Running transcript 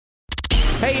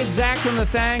Hey, it's Zach from The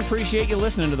Thang. Appreciate you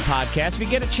listening to the podcast. If you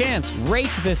get a chance,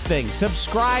 rate this thing,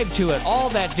 subscribe to it, all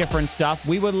that different stuff.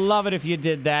 We would love it if you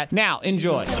did that. Now,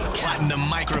 enjoy. The platinum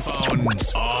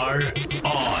microphones are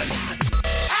on.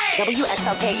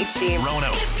 WXLK HD. Rono.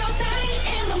 It's your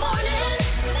thing in the morning.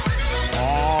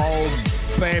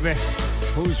 Oh, baby.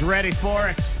 Who's ready for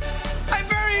it? I'm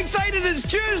very excited. It's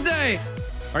Tuesday.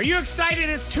 Are you excited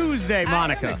it's Tuesday,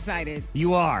 Monica? I'm excited.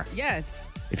 You are. Yes.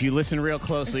 If you listen real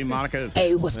closely, Monica.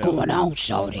 Hey, what's going on,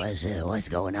 shorty? What's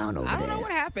going on over I don't there? know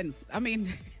what happened. I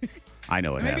mean, I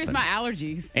know what maybe happened. it's my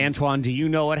allergies. Antoine, do you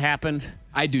know what happened?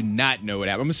 I do not know what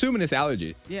happened. I'm assuming it's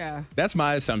allergies. Yeah. That's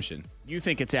my assumption. You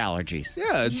think it's allergies.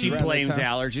 Yeah, it's She around that blames time.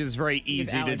 allergies. It's very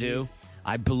easy to do. allergies.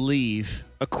 I believe,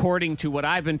 according to what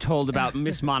I've been told about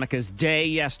Miss Monica's day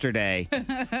yesterday,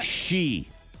 she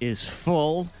is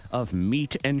full of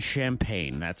meat and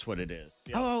champagne. That's what it is.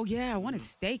 Oh, yeah. I wanted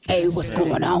steak. Hey, what's yesterday.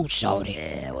 going on, shorty?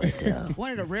 Yeah, what's up?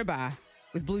 Wanted a ribeye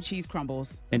with blue cheese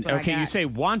crumbles. And That's what I okay, you got. say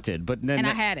wanted, but then And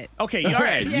I had it. Okay, all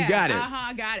right. You got it.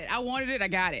 I got it. I wanted it. I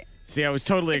got it. See, I was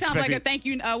totally It sounds expecting. like a thank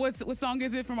you. What song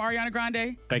is it from Ariana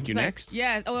Grande? Thank you It's like, next.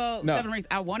 Yes. Well, No. 7 Rings.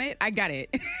 I want it. I got it.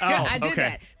 Oh, I did okay.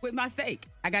 that with my steak.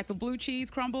 I got the blue cheese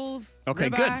crumbles. Okay,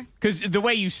 ribeye. good. Because the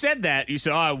way you said that, you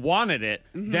said, "Oh, I wanted it."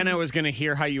 Mm-hmm. Then I was going to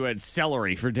hear how you had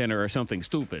celery for dinner or something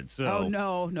stupid. So, Oh,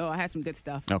 no. I had some good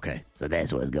stuff. Okay. So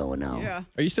that's what's going on. Yeah.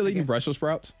 Are you still eating Brussels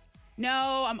sprouts?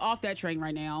 No, I'm off that train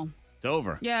right now. It's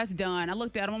over. Yeah, it's done. I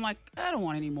looked at them. I'm like, I don't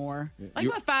want any more. Like,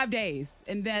 about 5 days,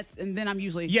 and then I'm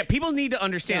usually Yeah, people need to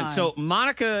understand. Done. So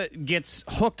Monica gets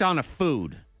hooked on a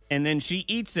food, and then she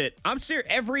eats it. I'm serious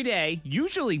every day,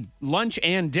 usually lunch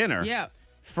and dinner. Yeah.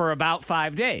 For about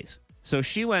 5 days. So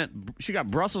she got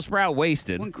Brussels sprout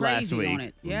wasted Went last crazy week. on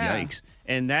it. Yeah. Mm-hmm. Yikes!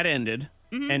 And that ended.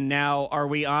 And now are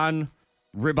we on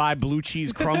ribeye blue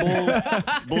cheese crumble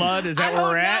blood? Is that I where don't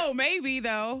we're at? know. Maybe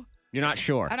though. You're not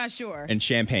sure. I'm not sure. And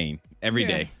champagne every Yeah.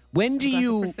 day. When do glass of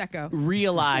you Prosecco.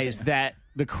 realize that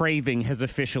the craving has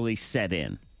officially set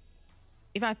in?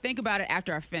 If I think about it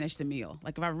after I finish the meal,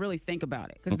 like if I really think about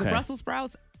it, because Okay. the Brussels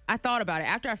sprouts, I thought about it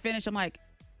after I finished. I'm like,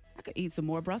 I could eat some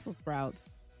more Brussels sprouts,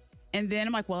 and then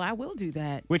I'm like, well, I will do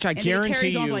that. Which I and then guarantee it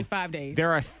carries on you, for like 5 days.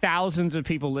 there are thousands of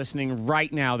people listening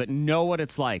right now that know what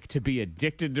it's like to be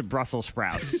addicted to Brussels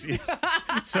sprouts.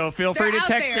 So feel free to They're out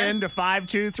text there. in to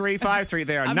 52353.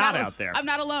 They are I'm not not- out there. I'm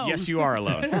not alone. Yes, you are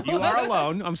alone. You are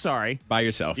alone. I'm sorry. By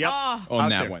yourself. Yep. Oh, On Out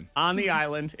that there. one. On the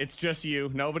island. It's just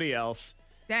you, nobody else.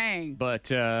 dang.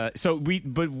 But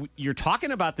you're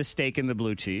talking about the steak and the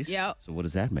blue cheese. Yep. So what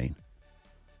does that mean?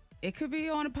 It could be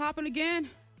on and popping again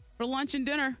for lunch and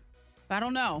dinner. I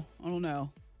don't know.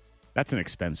 That's an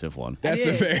expensive one. That's It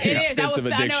a is. very It is. expensive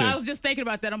addiction. I was just thinking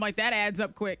about that. I'm like, that adds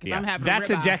up quick. If I'm having That's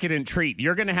a ribeye. decadent treat.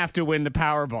 You're going to have to win the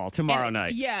Powerball tomorrow And-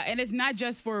 night. Yeah, and it's not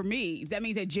just for me. That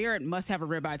means that Jared must have a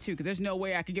ribeye too, because there's no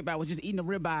way I could get by with just eating a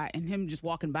ribeye and him just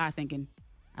walking by thinking,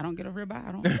 I don't get a ribeye.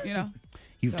 I don't, you know.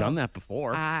 You've So, done that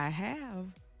before. I have.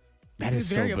 That is It's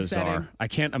so very bizarre. upsetting. I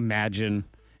can't imagine.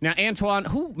 Now, Antoine,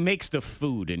 who makes the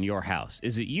food in your house?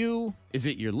 Is it you? Is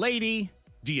it your lady?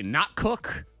 Do you not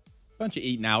cook? Bunch of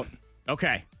eating out.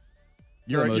 Okay.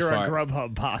 the You're most a part.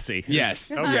 Grubhub posse.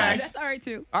 Yes. Okay. Yes. That's all right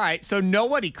too. All right. So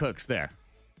nobody cooks there.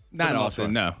 Not the most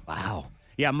often, no. Wow.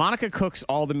 Yeah, Monica cooks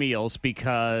all the meals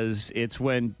because it's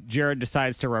when Jared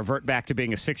decides to revert back to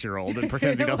being a 6-year-old and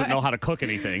pretends he doesn't know how to cook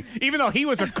anything, even though he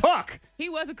was a cook. He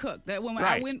was a cook. That when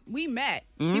Right. when we met,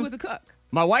 he was a cook.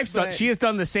 My wife's done, But- she has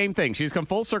done the same thing. She's come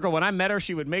full circle. When I met her,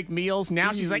 she would make meals.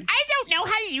 Now she's like, I don't know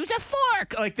how to use a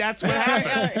fork. Like, that's what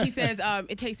happens. He says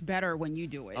it tastes better when you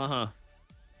do it. Uh-huh.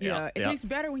 Yeah, it tastes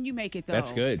better when you make it though.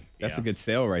 That's good. That's a good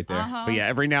sale right there. But yeah,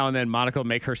 every now and then Monica will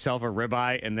make herself a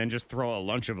ribeye and then just throw a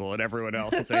Lunchable at everyone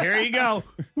else and say, here you go.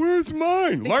 Where's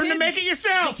mine? Learn to kids- make it The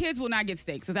yourself. kids will not get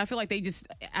steaks because I feel like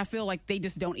they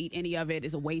just don't eat any of it.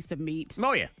 It's a waste of meat.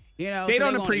 Oh, yeah. You know, They so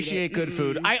don't won't eat appreciate it. good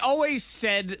food. I always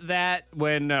said that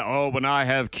when I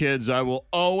have kids, I will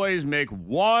always make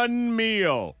one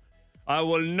meal. I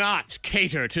will not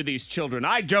cater to these children.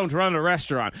 I don't run a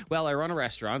restaurant. Well, I run a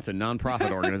restaurant. It's a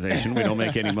nonprofit organization. We don't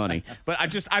make any money. But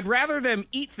I'd rather them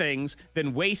eat things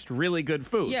than waste really good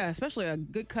food. Yeah, especially a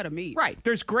good cut of meat. Right.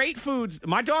 There's great foods.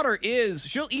 My daughter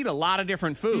she'll eat a lot of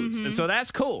different foods. And so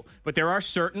that's cool. But there are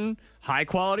certain high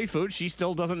quality foods she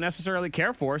still doesn't necessarily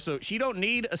care for. So she don't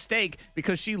need a steak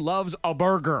because she loves a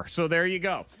burger. So there you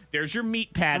go. There's your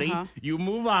meat patty. You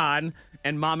move on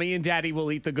and mommy and daddy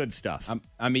will eat the good stuff.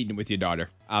 I'm eating with your daughter.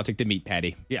 I'll take the meat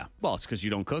patty. Yeah. Well, it's because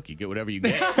you don't cook. You get whatever you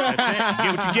get. That's it.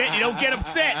 You get what you get. You don't get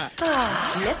upset.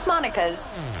 Miss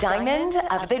Monica's Diamond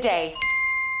of the Day.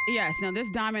 Yes. Now, this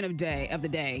diamond of the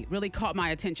day really caught my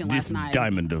attention last night.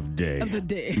 diamond of day. Of the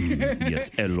day. Yes,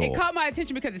 hello. It caught my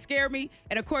attention because it scared me.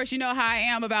 And of course, you know how I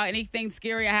am about anything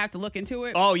scary. I have to look into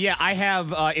it. Oh, yeah. I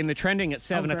have in the trending at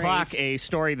 7 great. o'clock a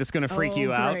story that's going to freak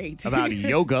you out great. about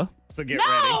yoga. So get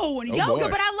ready. No, yoga, boy.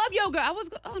 but I love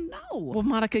yoga. Oh, no. Well,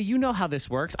 Monica, you know how this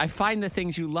works. I find the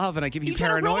things you love and I give you, You try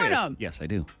to ruin paranoia. them. Yes, I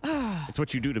do. It's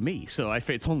what you do to me, so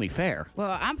it's only fair.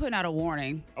 Well, I'm putting out a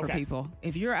warning for Okay. people.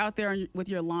 If you're out there with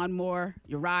your lawnmower,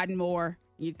 you're riding more,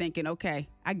 and you're thinking, okay,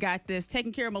 I got this,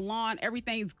 taking care of my lawn,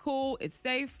 everything's cool, it's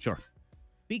safe. Sure.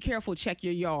 Be careful, check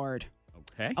your yard.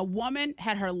 Okay. A woman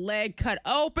had her leg cut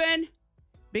open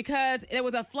because there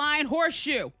was a flying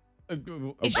horseshoe.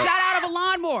 It shot out of a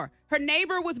lawnmower. Her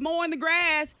neighbor was mowing the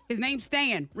grass. His name's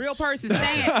Stan. Real person,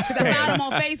 Stan. Because I found him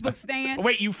on Facebook, Stan.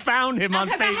 Wait, you found him on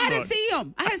Because Facebook? I had to see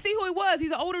him. I had to see who he was.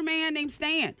 He's an older man named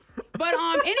Stan. But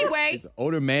anyway, It's an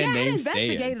older man I named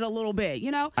investigated Stan. a little bit,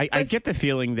 you know. I But get the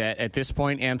feeling that at this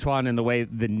point, Antoine, in the way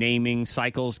the naming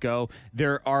cycles go,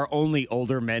 there are only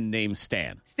older men named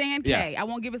Stan. Stan K. I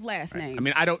won't give his last name. I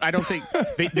mean, I don't think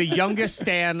the youngest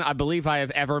Stan I believe I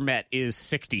have ever met is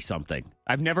 60-something.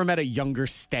 I've never met a younger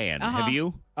Stan. Have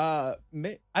you? I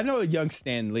know a young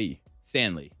Stanley.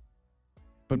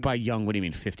 But by young, what do you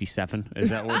mean, 57? Is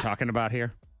that what we're talking about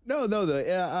here? No,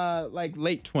 like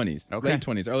late 20s. Okay. Late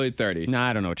 20s, early 30s. No,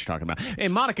 I don't know what you're talking about. Hey,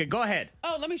 Monica, go ahead.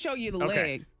 Oh, let me show you the Okay.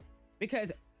 leg.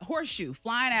 Because horseshoe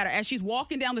flying at her as she's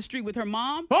walking down the street with her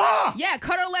mom. Ah! Yeah,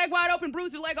 cut her leg wide open,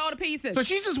 bruised her leg all to pieces. So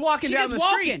she's just walking She down just the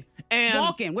walking, street. And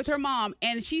walking with her mom.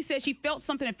 And she said she felt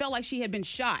something and felt like she had been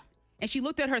shot. And she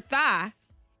looked at her thigh,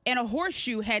 and a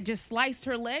horseshoe had just sliced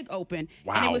her leg open.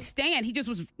 And it Wow. was Stan. He just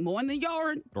was mowing the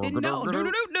yard. Didn't know.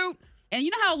 Do. And you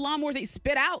know how lawnmowers, they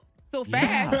spit out so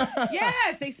fast?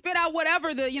 Yes, they spit out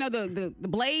whatever, the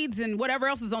blades and whatever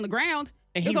else is on the ground.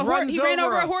 And It he was runs he ran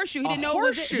over over a- a horseshoe. He a didn't know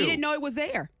horseshoe? He didn't know it was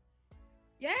there.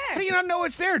 Yes. how do you not know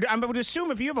it's there? I would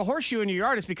assume if you have a horseshoe in your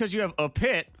yard, it's because you have a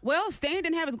pit. Well, Stan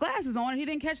didn't have his glasses on, and he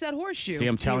didn't catch that horseshoe. See,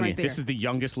 I'm telling right you, this there. is the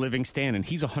youngest living Stan, and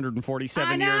he's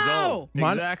 147 I years old. know.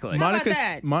 Exactly. How about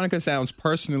that? Monica sounds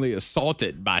personally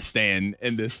assaulted by Stan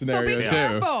in this So scenario, be too.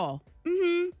 careful.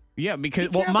 Yeah, because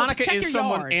Be careful. Monica Check is your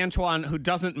someone, yard. Antoine, who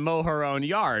doesn't mow her own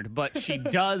yard, but she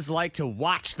does like to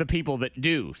watch the people that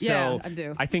do. So Yeah, I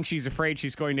do. I think she's afraid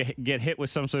she's going to get hit with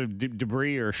some sort of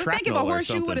debris or But shrapnel think if a or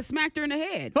horseshoe something. would have smacked her in the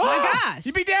head. Oh, My gosh.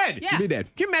 You'd be dead. Yeah. You'd be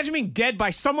dead. Can you imagine being dead by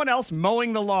someone else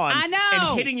mowing the lawn I know.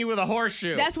 and hitting you with a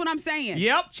horseshoe? That's what I'm saying.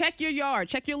 Yep. Check your yard.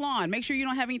 Check your lawn. Make sure you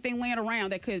don't have anything laying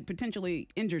around that could potentially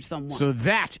injure someone. So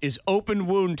that is open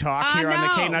wound talk I here on the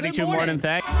know. K92 Good Morning morning.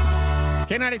 Thing.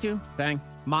 K92 Thing.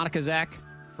 Monica Zach,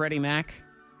 Freddie Mac.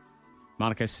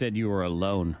 Monica said you were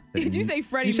alone. Did you say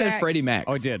Freddie You said Mac? Freddie Mac.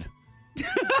 Oh, I did.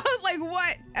 I was like,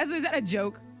 what? Is that a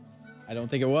joke? I don't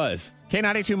think it was.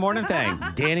 K92 Morning Thing.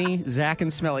 Danny, Zach,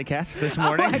 and Smelly Cat this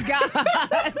morning. Oh, my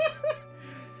God.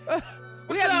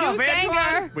 We have a new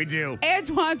thanger. We do.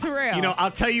 Antoine Terrell. You know,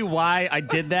 I'll tell you why I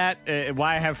did that,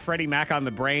 why I have Freddie Mac on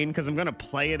the brain, because I'm going to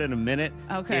play it in a minute.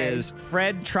 Okay. Is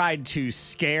Fred tried to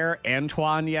scare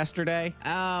Antoine yesterday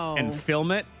Oh. and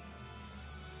film it,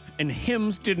 and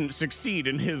Hims didn't succeed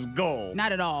in his goal.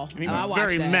 Not at all. And he Oh, I was watched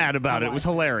very that. mad about I it. It was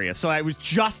watched hilarious. So I was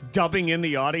just dubbing in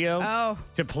the audio Oh.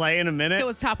 to play in a minute. So it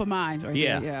was top of mind. Right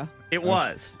yeah. there, yeah. It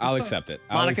was. I'll accept it.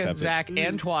 I'll Monica, accept Zach, Mm.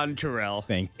 Antoine Terrell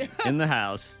Thank you. in the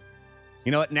house.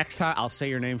 You know what? Next time, I'll say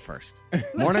your name first.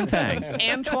 Morning thing.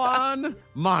 Antoine,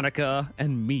 Monica,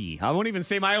 and me. I won't even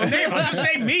say my own name. I'll just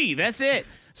say me. That's it.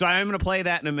 So I'm going to play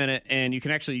that in a minute, and you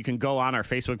can go on our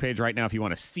Facebook page right now if you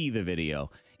want to see the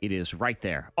video. It is right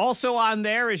there. Also on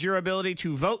there is your ability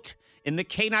to vote in the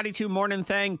K92 Morning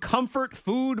Thing Comfort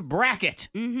Food Bracket.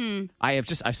 Mm-hmm. I've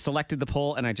selected the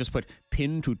poll, and I just put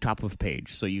pin to top of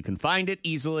page. So you can find it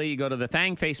easily. You go to the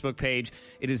Thang Facebook page.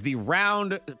 It is the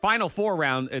final four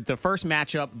round. The first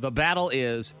matchup, the battle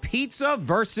is pizza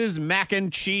versus mac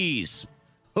and cheese.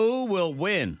 Who will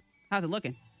win? How's it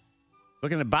looking?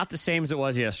 Looking about the same as it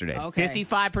was yesterday. Okay.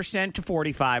 55% to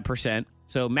 45%.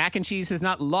 So mac and cheese has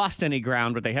not lost any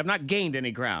ground, but they have not gained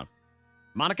any ground.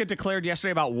 Monica declared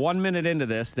yesterday, about 1 minute into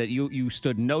this, that you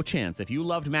stood no chance. If you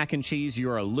loved mac and cheese,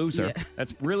 you're a loser. Yeah.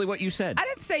 That's really what you said. I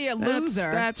didn't say a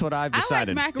loser. That's what I've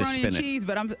decided I like to macaroni spin and it. cheese,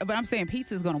 but I'm saying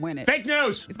pizza's going to win it. Fake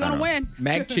news. It's going to win.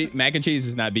 Mac and cheese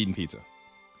is not beating pizza.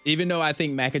 Even though I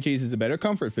think mac and cheese is a better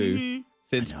comfort food,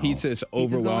 since pizza is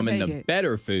overwhelming take the it.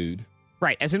 better food.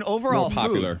 Right. As an overall More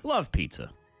popular. food, love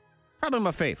pizza. Probably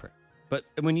my favorite. But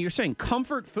when you're saying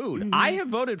comfort food, I have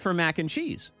voted for mac and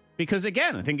cheese. Because,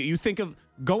 again, I think you think of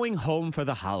going home for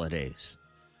the holidays.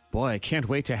 Boy, I can't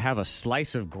wait to have a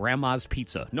slice of grandma's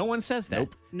pizza. No one says that.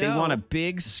 Nope. They No. want a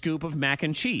big scoop of mac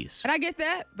and cheese. And I get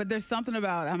that, but there's something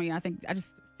about, I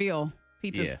just feel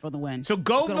pizza's Yeah. for the win. So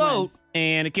go It's gonna vote, win.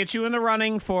 and it gets you in the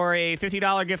running for a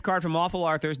 $50 gift card from Awful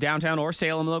Arthur's downtown or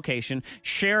Salem location.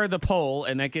 Share the poll,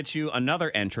 and that gets you another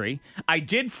entry. I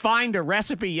did find a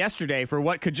recipe yesterday for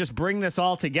what could just bring this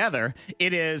all together.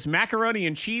 It is macaroni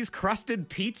and cheese crusted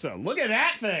pizza. Look at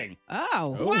that thing.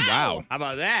 Oh. Oh, wow. How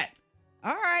about that?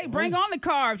 All right, bring on the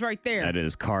carbs right there. That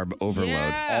is carb overload.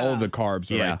 Yeah. All the carbs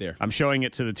are Yeah, right there. I'm showing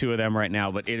it to the two of them right now,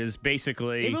 but it is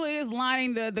basically It really is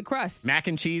lining the crust. mac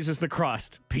and cheese is the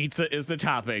crust, pizza is the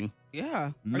topping. Yeah.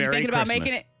 Are Merry you thinking about Christmas.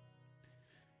 making it?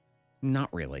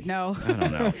 Not really. No. I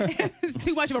don't know. It's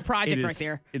too much of a project It right is-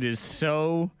 there. It is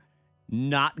so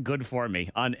not good for me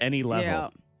on any level. Yeah.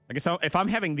 I guess if I'm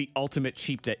having the ultimate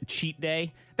cheat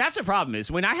day, that's the problem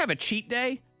is when I have a cheat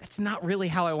day, that's not really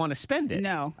how I want to spend it.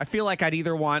 No. I feel like I'd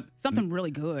either want Something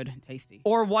really good and tasty.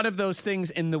 or one of those things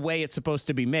in the way it's supposed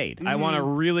to be made. I want a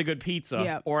really good pizza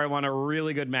Yep. or I want a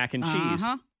really good mac and cheese.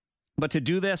 Uh-huh. But to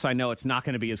do this, I know it's not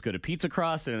going to be as good a pizza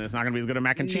crust and it's not going to be as good a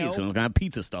mac and cheese. Nope. So it's going to have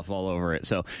pizza stuff all over it.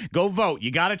 So go vote.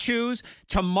 You got to choose.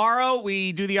 Tomorrow,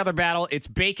 we do the other battle. It's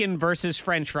bacon versus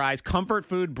french fries. Comfort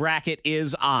food bracket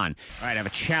is on. All right, I have a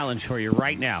challenge for you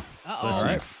right now. Listen, All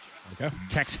right. Okay.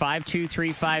 text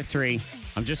 52353.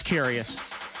 I'm just curious.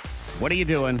 What are you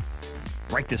doing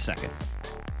right this second?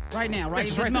 Right now, right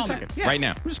Just this right this moment. second. Yeah, Right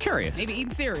now. I'm just curious. Maybe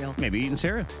eating cereal. Maybe eating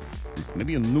cereal.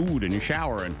 Maybe you're nude and you're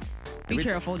showering. Be Maybe-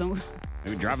 careful. Don't.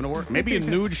 Maybe driving to work. Maybe a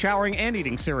nude showering and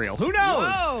eating cereal. Who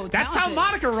knows? Whoa, That's how talented.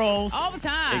 Monica rolls. All the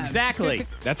time. Exactly.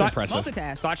 That's impressive.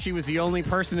 Multitask. Thought she was the only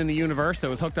person in the universe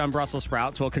that was hooked on Brussels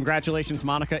sprouts. Well, congratulations,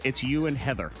 Monica. It's you and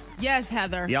Heather. Yes,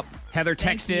 Heather. Yep. Heather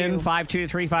Thank text in you.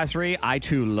 52353. I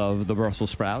too love the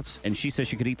Brussels sprouts. And she says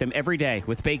she could eat them every day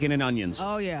with bacon and onions.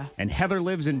 Oh, yeah. And Heather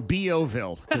lives in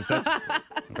B.O.ville because that's what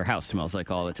her house smells like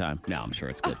all the time. No, I'm sure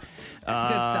it's good. That's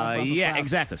good stuff, Brussels Yeah, sprouts.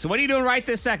 exactly. So what are you doing right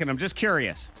this second? I'm just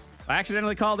curious. I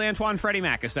accidentally called Antoine Freddie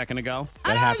Mac a second ago.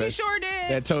 I know happened. you sure did.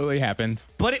 That totally happened.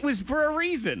 But it was for a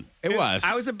reason. It was.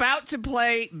 I was about to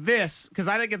play this because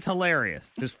I think it's hilarious.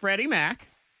 Because Freddie Mac,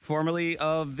 formerly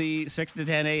of the 6 to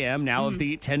 10 a.m., now of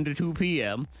the 10 to 2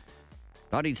 p.m.,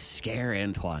 thought he'd scare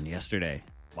Antoine yesterday.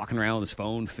 Walking around with his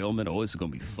phone, filming. Oh, this is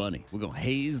going to be funny. We're going to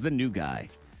haze the new guy.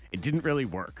 It didn't really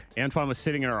work. Antoine was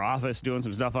sitting in our office doing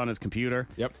some stuff on his computer.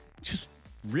 Yep. Just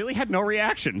really had no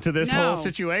reaction to this No. whole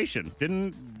situation.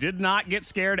 Did not get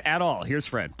scared at all. Here's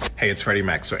Fred. Hey, it's Freddie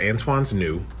Mac. So Antoine's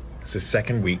new. It's his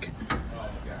second week.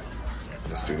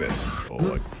 Let's do this.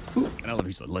 Oh, and I love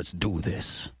he said, let's do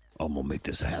this. I'm going to make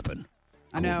this happen.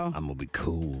 I know. I'm going to be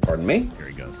cool. Pardon me? Here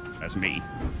he goes. That's me.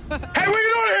 Hey, what are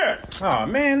you doing here? Oh,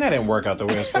 man, that didn't work out the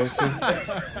way it's supposed to.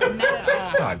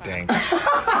 God dang.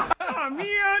 Oh,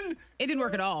 man. It didn't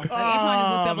work at all. Like, Antoine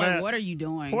just looked up man. like, what are you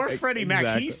doing? Poor Freddie Mac.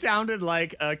 Exactly. He sounded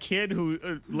like a kid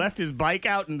who left his bike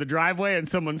out in the driveway and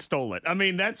someone stole it. I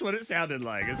mean, that's what it sounded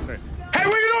like. It's Hey, what are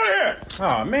you doing here?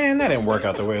 Oh, man, that didn't work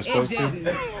out the way it's It supposed to.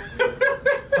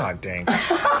 didn't. God dang.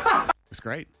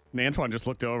 great. And Antoine just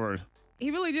looked over. He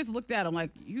really just looked at him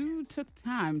like, you took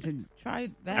time to try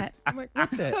that. I'm like, what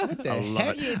the I love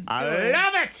heck? it. I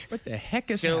love it. What the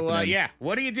heck is So, happening? yeah,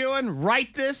 what are you doing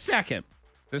right this second?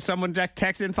 Does someone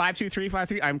text in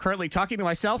 52353? I'm currently talking to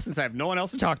myself since I have no one else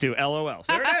to talk to. LOL.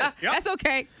 So there it is. Yep. That's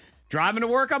okay. Driving to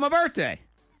work on my birthday.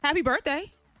 Happy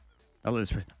birthday. Oh,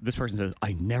 this person says,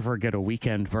 I never get a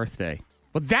weekend birthday.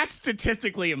 Well, that's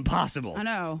statistically impossible. I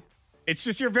know. It's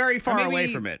just you're very far maybe-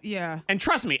 away from it. yeah. And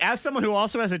trust me, as someone who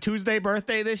also has a Tuesday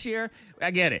birthday this year, I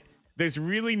get it. There's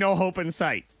really no hope in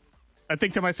sight. I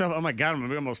think to myself, oh my God, I'm going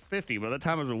to be almost 50. By the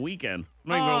time it's a weekend, I'm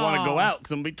not even going to want to go out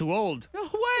because I'm going to be too old.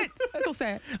 What? That's so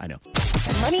sad. I know.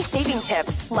 Money saving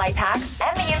tips, life hacks,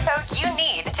 and the info you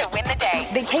need to win the day.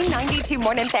 The K92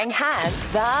 Morning Thing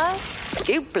has the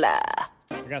Scoopla.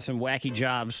 I got some wacky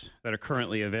jobs that are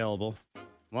currently available.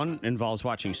 One involves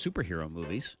watching superhero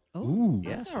movies. Ooh.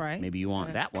 Yes. That's all right. Maybe you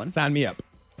want that one. Sign me up.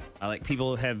 I like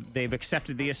they've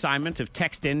accepted the assignment of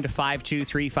text in to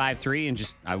 52353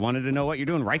 and I wanted to know what you're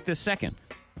doing right this second.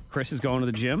 Chris is going to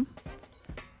the gym.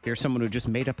 Here's someone who just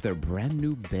made up their brand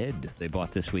new bed they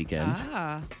bought this weekend.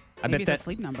 Ah. I Maybe bet it's a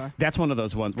sleep number. That's one of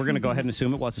those ones. We're going to go ahead and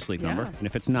assume it was a sleep number. Yeah. And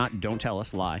if it's not, don't tell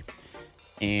us, lie.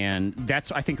 And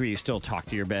that's, I think, where you still talk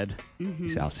to your bed. You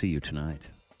say, I'll see you tonight.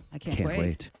 I can't, Can't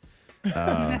wait. You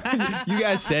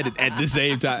guys said it at the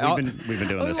same time. We've been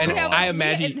doing this And for a have while.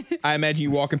 I imagine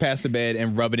you walking past the bed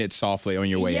and rubbing it softly on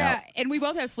your way yeah, out. and we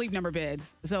both have sleep number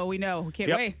beds, so we know. We can't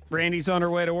Yep. wait. Randy's on her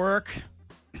way to work.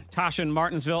 Tasha in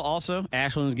Martinsville also.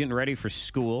 Ashlyn's getting ready for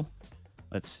school.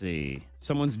 Let's see.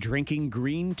 Someone's drinking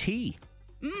green tea.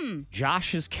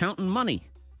 Josh is counting money.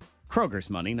 Kroger's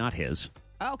money, not his.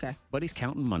 Oh, okay. But he's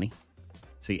counting money.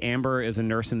 See, Amber is a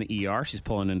nurse in the ER. She's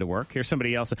pulling into work. Here's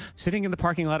somebody else sitting in the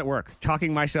parking lot at work,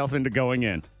 talking myself into going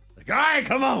in. Like, all right,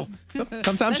 come on.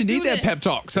 Sometimes you need that pep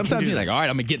talk. Sometimes you're like, all right,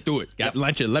 I'm going to get through it. Got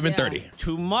lunch at 11:30. Yeah.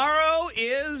 Tomorrow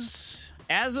is,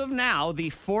 as of now, the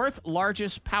 4th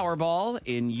largest Powerball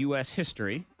in U.S.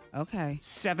 history. Okay.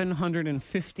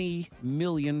 $750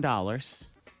 million.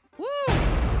 Woo!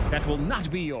 That will not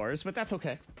be yours, but that's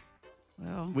okay.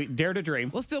 Well, We dare to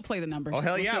dream. we'll still play the numbers. Oh,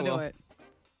 hell We'll yeah, still do we'll. it.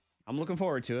 I'm looking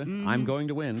forward to it. I'm going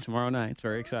to win tomorrow night. It's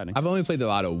very exciting. I've only played the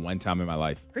lotto one time in my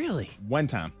life. Really? One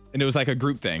time. And it was like a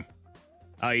group thing.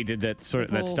 Oh, you did that that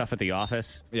Cool. stuff at the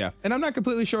office? Yeah. And I'm not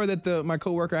completely sure that my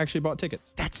coworker actually bought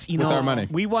tickets. That's, With our money.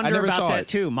 We I wonder never about saw that it.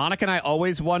 too. Monica and I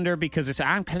always wonder because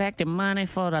I'm collecting money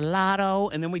for the lotto,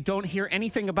 and then we don't hear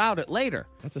anything about it later.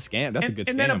 That's a scam. That's a and, good scam.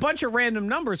 and then a bunch of random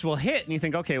numbers will hit, and you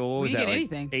think, okay, well, what was We that? get Like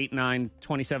anything. $8, $9,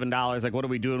 $27. Like, what are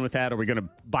we doing with that? Are we going to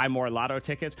buy more lotto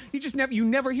tickets? You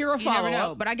never hear a You follow never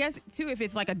know. up. But I guess, too, if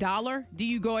it's like $1, do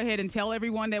you go ahead and tell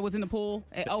everyone that was in the pool,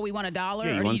 oh, we won $1?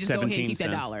 Yeah, you or do won you just go ahead and 17 keep that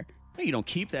cents. $1? No, you don't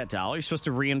keep that $1. You're supposed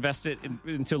to reinvest it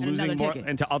into In losing another more, ticket.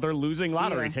 into other losing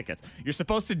lottery Yeah. tickets. You're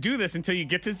supposed to do this until you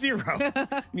get to 0.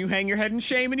 You hang your head in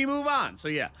shame and you move on. So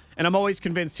yeah, and I'm always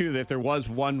convinced too that if there was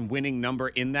one winning number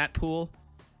in that pool,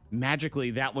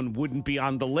 magically that one wouldn't be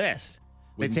on the list.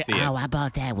 They'd Wouldn't say, see it. Oh, I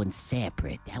bought that one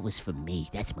separate. That was for me.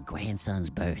 That's my grandson's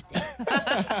birthday.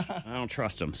 I don't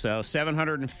trust them. So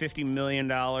 $750 million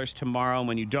tomorrow. And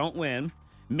when you don't win,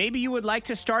 maybe you would like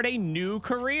to start a new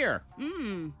career.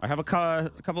 I have a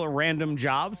couple of random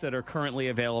jobs that are currently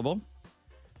available.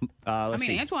 Let's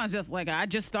see. Antoine's just like, I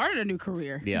just started a new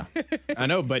career. Yeah. I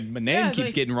know, but my name Yeah, keeps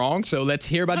like- getting wrong, so let's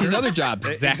hear about these other jobs.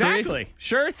 Zachary. Exactly.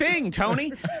 Sure thing,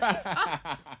 Tony.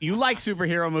 You like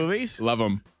superhero movies. Love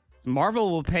them. Marvel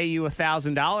will pay you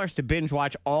 $1,000 to binge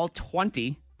watch all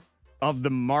 20 of the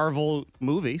Marvel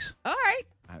movies. All right.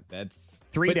 That's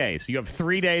 3 days. You have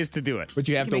 3 days to do it. But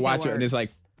you have You to can make that watch it, work. and it's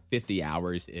like 50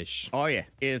 hours ish. Oh, yeah.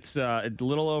 It's a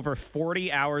little over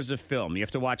 40 hours of film. You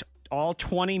have to watch all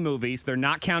 20 movies. They're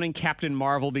not counting Captain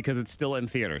Marvel because it's still in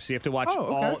theaters. So you have to watch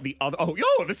all the other. Oh,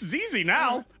 yo, this is easy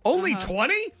now. Only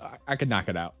 20? I could knock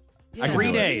it out. I could 3 do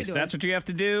it. days. You can do That's what you have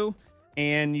to do.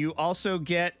 And you also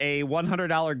get a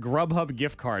 $100 Grubhub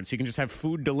gift card, so you can just have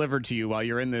food delivered to you while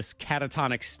you're in this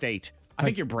catatonic state. I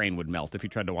think your brain would melt if you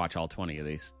tried to watch all 20 of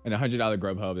these. And a $100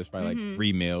 Grubhub is probably like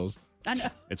 3 meals. I know.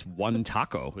 It's one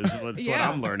taco, is what Yeah.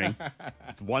 I'm learning.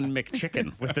 It's one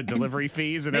McChicken with the delivery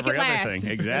fees and Make every it other last. thing.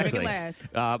 Make it Exactly. last.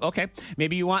 Okay,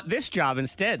 maybe you want this job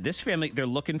instead. This family, they're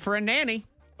looking for a nanny.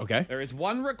 Okay. There is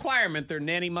one requirement their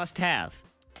nanny must have.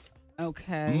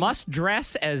 Okay. Must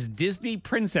dress as Disney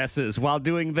princesses while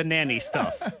doing the nanny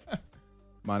stuff.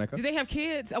 Monica. Do they have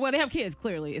kids? Well, they have kids,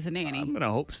 clearly. It's a nanny. I'm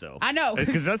gonna hope so. I know.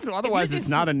 Because that's otherwise it's just-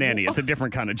 not a nanny. It's a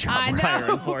different kind of job I we're know.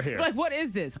 hiring for here. Like, what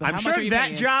is this? But I'm how much sure are you that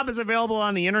paying? job is available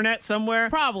on the internet somewhere.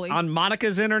 Probably. On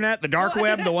Monica's internet, the dark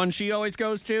web, the one she always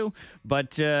goes to.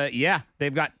 But yeah,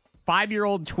 they've got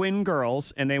 5-year-old twin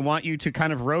girls, and they want you to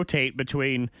kind of rotate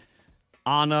between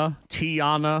Anna,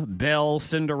 Tiana, Belle,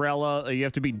 Cinderella. You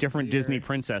have to be different Disney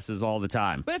princesses all the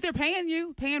time. But if they're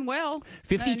paying well.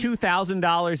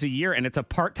 $52,000 a year, and it's a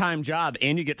part-time job,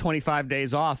 and you get 25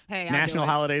 days off, Hey, I'd do national it.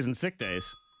 holidays and sick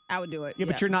days. I would do it. Yeah,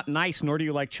 but you're not nice, nor do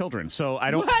you like children, so I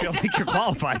don't What? feel like you're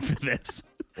qualified for this.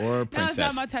 Or No, it's princess.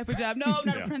 not my type of job. No, I'm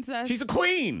not a princess. She's a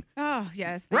queen. Oh,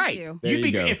 yes. Thank Right. you. There You'd you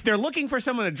be go. if they're looking for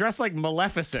someone to dress like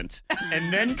Maleficent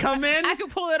and then come in, I could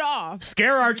pull it off.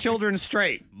 scare our children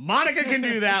straight. Monica can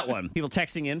do that one. People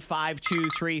texting in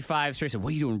 52353 said, "What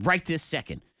are you doing right this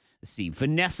second?" Let's see.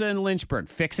 Vanessa in Lynchburg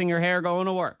fixing her hair, going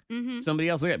to work. Somebody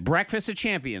else, look at Breakfast of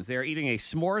Champions. They are eating a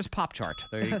s'mores Pop Tart.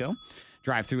 There you go.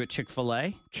 Drive through at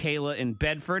Chick-fil-A. Kayla in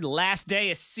Bedford. Last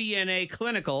day of CNA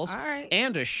clinicals. All right.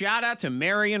 And a shout out to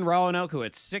Mary in Roanoke, who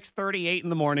at 6:38 in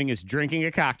the morning is drinking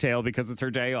a cocktail because it's her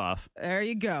day off. There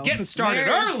you go. Getting started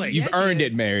There's- early. You've Yes, she earned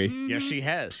is. it, Mary. Yes, she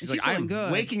has. She's like, feeling I'm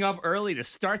good. waking up early to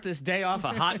start this day off a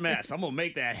hot mess. I'm going to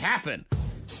make that happen.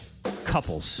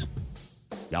 Couples,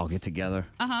 y'all get together.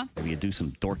 Uh-huh. Maybe you do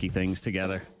some dorky things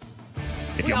together.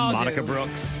 If We you're all Monica do.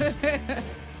 Brooks,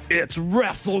 it's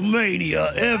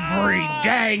WrestleMania every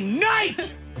dang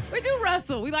night. We do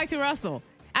wrestle. We like to wrestle.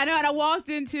 I know, and I walked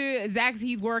into Zach's,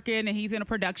 he's working, and he's in a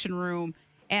production room,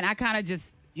 and I kind of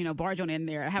just, barge on in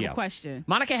there. I have Yeah. a question.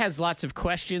 Monica has lots of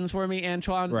questions for me,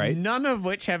 Antoine. Right. None of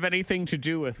which have anything to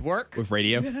do with work. With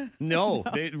radio. No,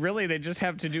 they just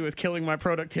have to do with killing my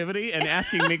productivity and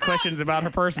asking me questions about her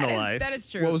personal life. That is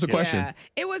true. What was the question? Yeah.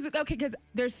 It was, okay, because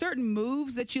there's certain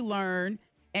moves that you learn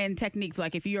and techniques.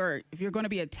 Like if you're going to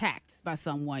be attacked by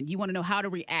someone, you want to know how to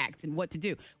react and what to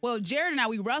do. Well, Jared and I,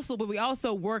 we wrestle, but we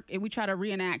also work and we try to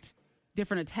reenact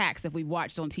different attacks that we've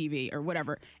watched on TV or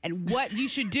whatever, and what you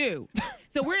should do.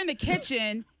 So we're in the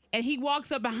kitchen, and he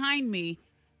walks up behind me,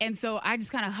 and so I just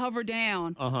kind of hover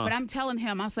down. But I'm telling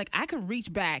him, I was like, I could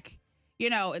reach back,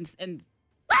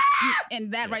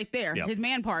 and that right there, his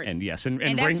man parts. And yes, and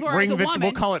that's for ring as a the woman.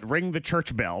 We'll call it ring the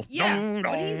church bell. Yeah, Dong,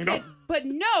 but he dong, said, dong. but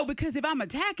no, because if I'm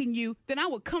attacking you, then I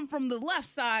would come from the left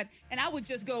side and I would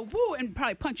just go woo and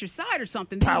probably punch your side or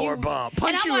something. Then Power you- bomb. and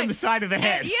Punch I'm you in like- the side of the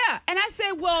head. Yeah, and I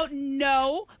said, well,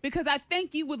 no, because I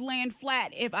think you would land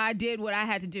flat if I did what I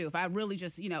had to do. If I really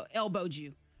just elbowed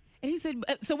you. And he said,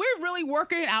 so we're really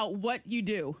working out what you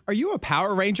do. Are you a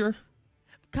Power Ranger?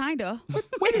 Kinda.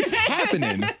 What is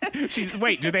happening?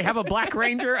 Wait, do they have a Black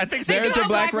Ranger? I think so. There's do a have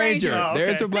Black Black Ranger. Ranger. Oh,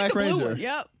 There's okay. a Black The blue Ranger. one,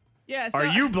 yep. Yeah. So Are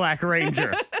you Black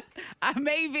Ranger? I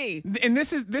may be. And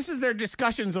this is their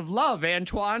discussions of love,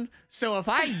 Antoine. So if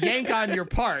I yank on your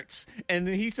parts, and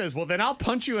then he says, "Well, then I'll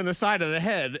punch you in the side of the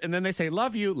head," and then they say,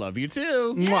 love you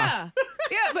too." Yeah.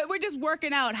 Yeah, but we're just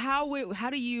working out how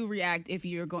do you react if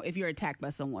you're attacked by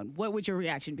someone? What would your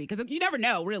reaction be? Because you never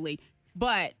know, really.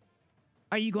 But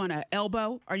are you going to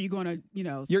elbow? Are you going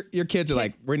to, Your kids are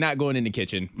like, we're not going in the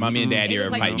kitchen. Mommy and Daddy He are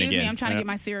was like, fighting excuse again. me, I'm trying to get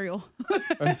my cereal.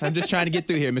 I'm just trying to get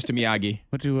through here, Mr. Miyagi.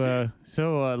 What do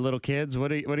little kids? What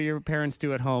do your parents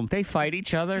do at home? They fight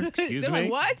each other. Excuse They're me.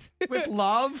 like, what? With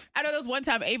love. I know there was one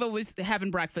time Ava was having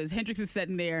breakfast. Hendrix is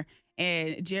sitting there,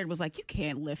 and Jared was like, you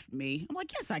can't lift me. I'm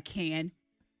like, yes, I can.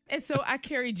 And so I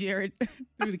carried Jared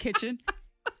through the kitchen.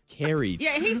 Carried.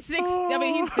 Yeah, he's 6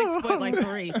 foot like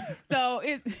 3. So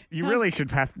You really should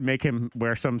have to make him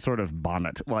wear some sort of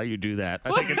bonnet while you do that.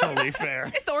 I think it's only fair.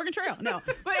 it's the Oregon Trail. No,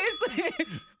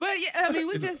 but yeah, I mean,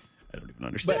 we just I don't even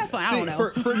understand. have fun. I don't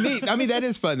know. For me, I mean, that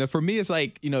is fun. For me, it's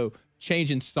like,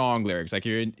 changing song lyrics. Like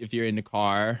if you're in the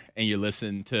car and you're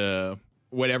listening to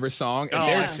whatever song,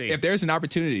 I see. if there's an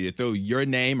opportunity to throw your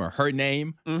name or her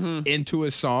name into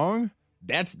a song,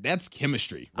 that's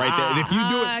chemistry right there. And if you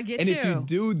do I it, get and if you. you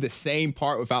do the same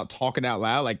part without talking out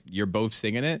loud, like you're both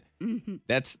singing it,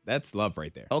 that's love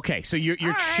right there. Okay, so you're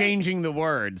right. changing the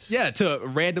words. Yeah, to a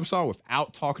random song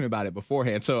without talking about it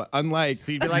beforehand. So unlike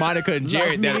So you'd be like, Monica and love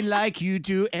Jared, me that like you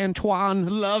do,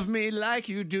 Antoine. Love me like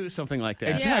you do. Something like that.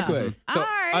 exactly. Yeah. So All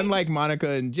right. unlike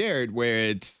Monica and Jared, where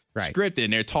it's Right. scripted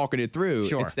and they're talking it through,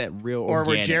 Sure. it's that real Or where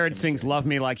organic Jared chemistry. sings "Love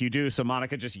Me Like You Do," so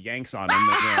Monica just yanks on him.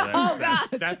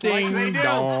 That's like Ding they do.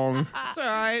 dong. It's all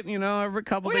right. Every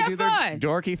couple We they have do fun. their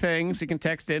dorky things. You can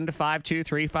text in to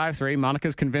 52353.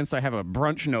 Monica's convinced I have a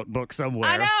brunch notebook somewhere.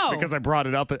 I know. Because I brought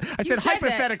it up. I said, said that.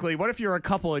 hypothetically, what if you're a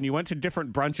couple and you went to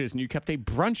different brunches and you kept a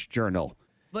brunch journal?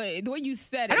 But the way you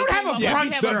said it, I don't it have came a off like brunch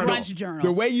you have journal. a brunch journal.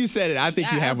 The way you said it, I think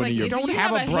you I have was one like, of your. if Don't you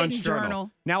have have a a brunch hidden journal.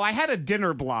 journal. Now, I had a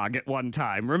dinner blog at one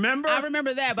time. Remember? I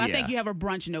remember that, but I think Yeah. you have a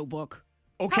brunch notebook.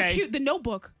 Okay. How cute, the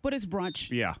notebook, but it's brunch.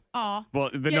 Yeah. Aw. Well,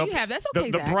 the Yeah, you have. That's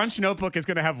okay, The Zach. brunch notebook is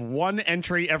going to have one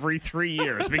entry every 3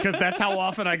 years because that's how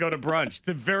often I go to brunch. It's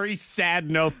a very sad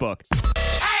notebook.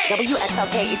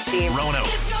 WXLK HD. Rono.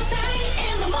 It's your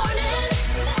thing in the morning.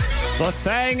 The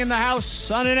Thang in the house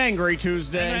on an angry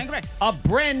Tuesday. Angry. A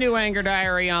brand new anger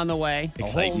diary on the way. A whole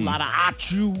Exciting. lot of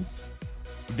achoo.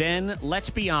 Then,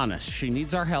 let's be honest, she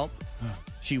needs our help.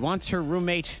 She wants her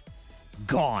roommate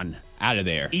gone, Out of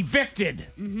there. evicted.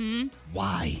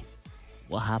 Why?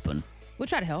 What happened? We'll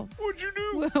try to help. What'd you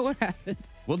do? What happened?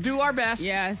 We'll do our best.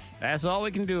 Yes. That's all we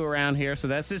can do around here. So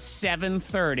that's at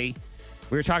 7:30.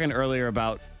 We were talking earlier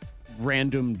about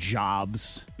random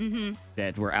jobs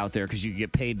that were out there because you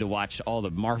get paid to watch all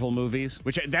the Marvel movies,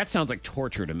 which that sounds like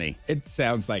torture to me. It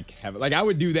sounds like heaven. Like I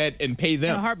would do that and pay In a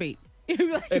them. heartbeat. You'd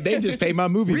be like- If they just pay my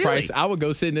movie Really? price, I would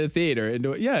go sit in the theater and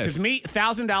do it. Yes. Because me,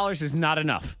 $1,000 is not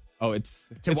enough. Oh, it's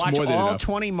To it's watch more than all enough.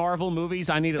 20 Marvel movies,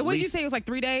 I need at What did you least... say? It was like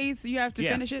 3 days you have to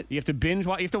Yeah. finish it? You have to binge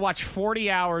watch. You have to watch 40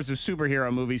 hours of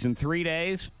superhero movies in 3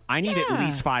 days. I need at Yeah.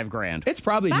 least $5,000. It's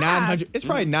probably $900. It's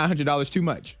probably $900 too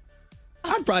much.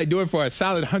 I'd probably do it for a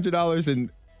solid $100 and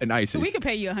an icy. So we could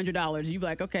pay you $100. You'd be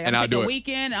like, okay, I'm And I'll take do the it.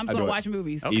 weekend. I'm I'll going do to it. watch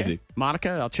movies. Okay. Easy. Monica,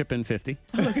 I'll chip in 50.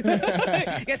 You got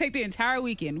to take the entire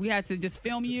weekend. We had to just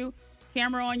film you,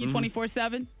 camera on you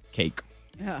 24/7. Cake.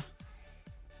 Yeah.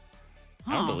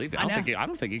 I don't believe it. I know.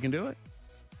 don't think you can do it.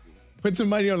 Put some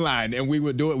money online and we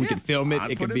would do it. We could film it. I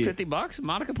It put could in be. $50.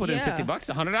 Monica put in Yeah. $50.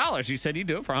 $100. You said you'd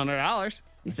do it for $100.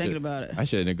 He's thinking about it. I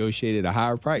should have negotiated a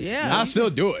higher price. Yeah. I'll still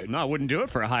do it. No, I wouldn't do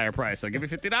it for a higher price. I'll give you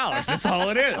 $50. That's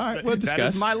all it is. All right, we'll That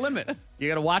discuss. is my limit. You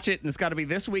got to watch it, and it's got to be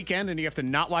this weekend, and you have to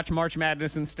not watch March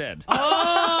Madness instead.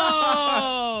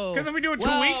 Oh. Because if we do it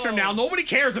 2 weeks from now, nobody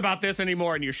cares about this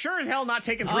anymore, and you're sure as hell not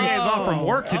taking 3 days off from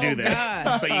work to do this.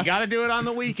 gosh. So you got to do it on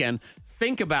the weekend.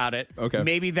 Think about it. Okay.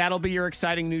 Maybe that'll be your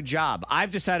exciting new job.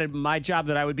 I've decided my job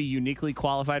that I would be uniquely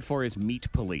qualified for is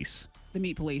meat police. The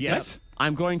meat police. Yes.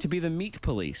 I'm going to be the meat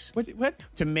police. What?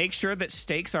 To make sure that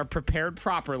steaks are prepared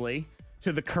properly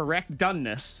to the correct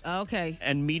doneness Okay.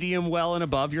 and medium well and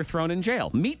above, you're thrown in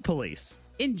jail. Meat police.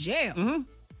 In jail. Mm-hmm.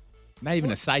 Not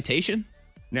even a citation?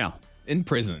 No. In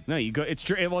prison. No, you go. It's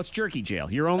jerky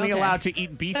jail. You're only Okay. allowed to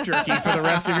eat beef jerky for the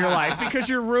rest of your life because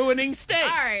you're ruining steak. All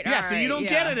right, Yeah, all so you don't right,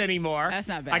 get yeah. it anymore. That's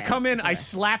not bad. I come in, That's I fair.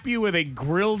 slap you with a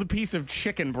grilled piece of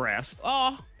chicken breast,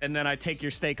 Oh, and then I take your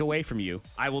steak away from you.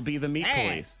 I will be the meat Sad.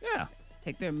 police. Yeah,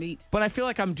 take their meat. but I feel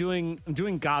like I'm doing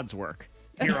God's work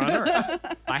here on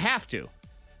Earth. I have to.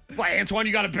 Why, Antoine?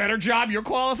 You got a better job you're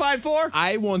qualified for?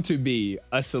 I want to be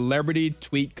a celebrity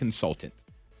tweet consultant.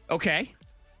 Okay.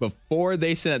 Before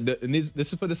they send out, and this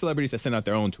is for the celebrities that send out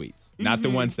their own tweets, not the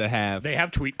ones that have. They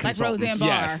have tweet Like consultants. Roseanne Barr.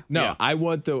 Yes. No, Yeah. I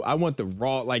want the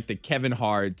raw, like the Kevin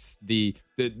Harts, the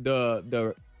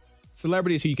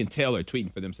celebrities who you can tell are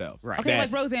tweeting for themselves. Right. Okay, That-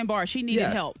 like Roseanne Barr. She needed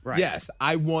yes, help. Right. Yes,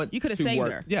 I want. You could have to saved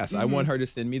work- her. Yes, I want her to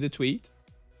send me the tweet.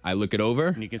 I look it over.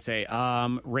 And you can say,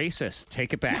 racist,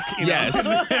 take it back. You know? Yes,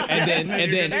 and then There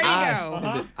you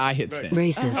go. I hit send.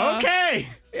 Racist. Okay.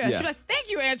 Yeah, Yes. she's like, thank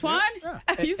you, Antoine.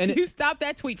 you, And it- you stopped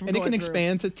that tweet from And it going can through.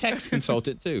 expand to text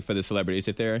consultant too for the celebrities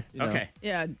if they're Okay.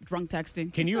 Yeah, drunk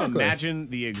texting. Can you Exactly. imagine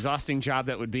the exhausting job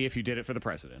that would be if you did it for the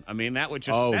president? I mean, that would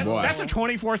just Oh, boy. that's a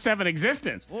 24/7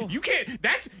 existence. You can't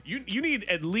you need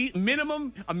at least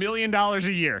minimum $1 million a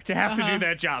year to have to do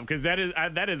that job because that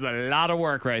is a lot of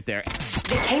work right there.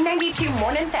 The K92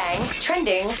 Morning Thang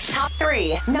trending top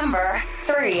 3. Number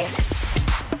 3.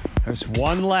 There's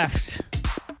one left.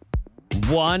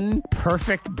 One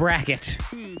perfect bracket.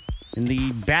 In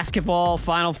the basketball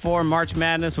Final Four, March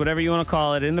Madness, whatever you want to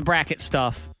call it, in the bracket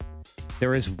stuff,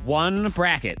 there is one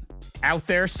bracket out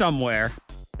there somewhere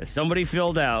that somebody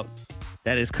filled out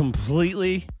that is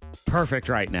completely perfect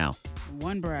right now.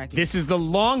 One bracket. This is the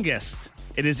longest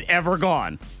it has ever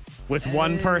gone with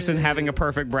one person having a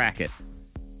perfect bracket.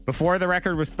 Before, the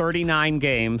record was 39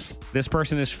 games. This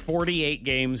person is 48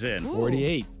 games in.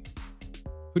 48.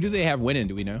 Who do they have winning?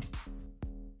 Do we know?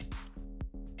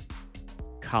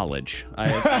 College. I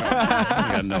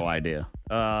got no idea.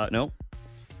 Nope.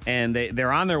 And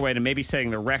they're on their way to maybe setting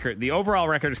the record. The overall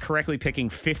record is correctly picking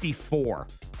 54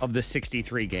 of the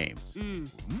 63 games.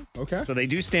 Okay. So they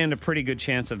do stand a pretty good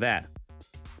chance of that.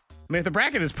 I mean, if the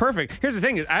bracket is perfect, here's the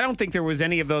thing. I don't think there was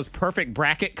any of those perfect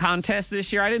bracket contests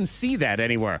this year. I didn't see that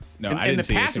anywhere. No, in, I in didn't the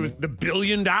see past, it. it was the $1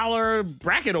 billion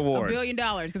bracket $1 award. billion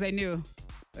because they knew.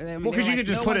 Well, 'cause you could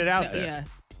just put it out there. Yeah.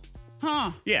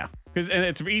 Huh. Yeah, and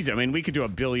it's easy. I mean, we could do a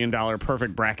 $1 billion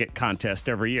perfect bracket contest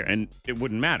every year, and it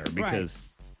wouldn't matter because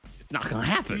it's not going to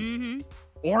happen.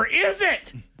 Or is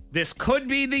it? This could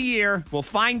be the year. We'll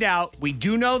find out. We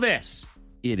do know this.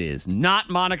 It is not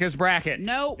Monica's bracket.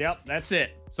 Nope. Yep, that's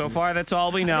it. So far, that's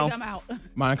all we I know. think I'm out.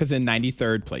 Monica's in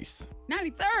 93rd place.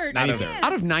 93rd.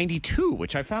 Out of 92,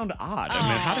 which I found odd. I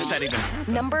mean, how did that even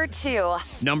happen? Number 2.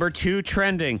 Number 2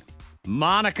 trending.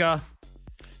 Monica,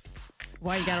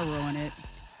 Why you gotta ruin it?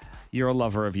 you're a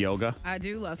lover of yoga. I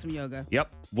do love some yoga.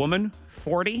 Yep. Woman,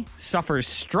 40, suffers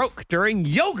stroke during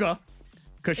yoga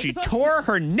because she supposed tore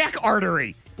her neck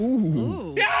artery.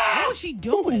 Ooh. What was she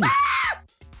doing?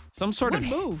 Some sort What of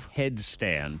move?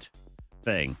 headstand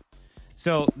thing.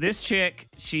 So this chick,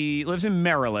 she lives in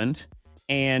Maryland,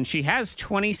 and she has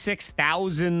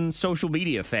 26,000 social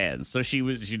media fans. So she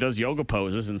does yoga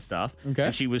poses and stuff. Okay.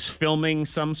 And she was filming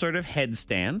some sort of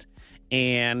headstand.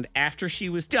 And after she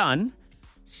was done,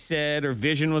 she said her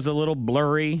vision was a little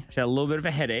blurry. She had a little bit of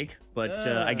a headache, but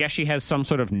I guess she has some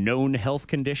sort of known health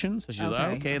condition. So she's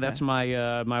like, okay, that's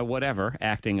my my whatever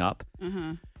acting up.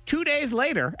 2 days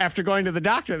later, after going to the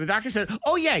doctor said,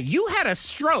 oh, yeah, you had a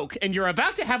stroke and you're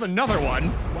about to have another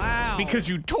one Wow. because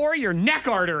you tore your neck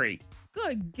artery.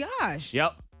 Good gosh.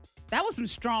 Yep. That was some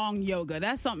strong yoga.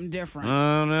 That's something different.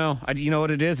 I don't know. You know what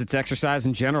it is? It's exercise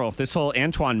in general. This whole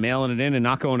Antoine mailing it in and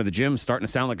not going to the gym is starting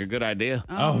to sound like a good idea.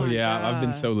 Oh, my yeah. I've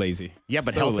been God. so lazy. Yeah,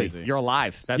 but So healthy. lazy. You're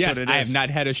alive. That's yes, what it is. I have not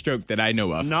had a stroke that I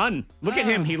know of. None. Look at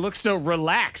him. He looks so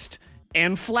relaxed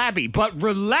and flabby, but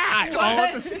relaxed all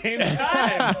at the same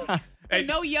time. So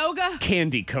no yoga?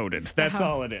 Candy coated. That's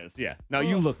all it is. Yeah. No,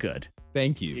 you look good.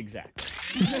 Thank you. Exactly.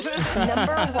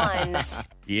 Number 1.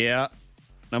 Yeah.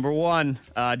 Number one,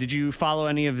 did you follow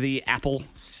any of the Apple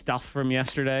stuff from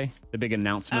yesterday? The big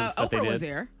announcements that they did? Oprah was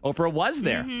there. Oprah was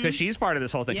there because she's part of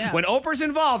this whole thing. Yeah. When Oprah's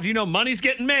involved, money's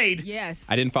getting made. Yes.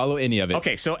 I didn't follow any of it.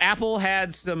 Okay, so Apple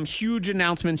had some huge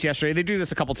announcements yesterday. They do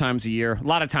this a couple times a year. A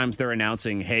lot of times they're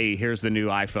announcing, hey, here's the new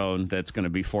iPhone that's going to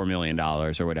be $4 million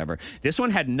or whatever. This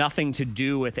one had nothing to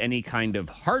do with any kind of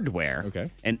hardware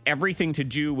and everything to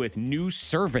do with new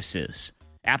services.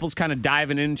 Apple's kind of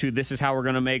diving into this is how we're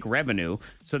going to make revenue.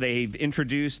 So they've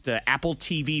introduced Apple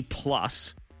TV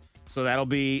Plus. So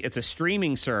it's a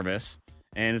streaming service,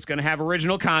 and it's going to have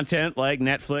original content like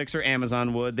Netflix or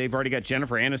Amazon would. They've already got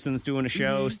Jennifer Aniston's doing a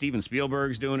show. Steven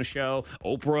Spielberg's doing a show.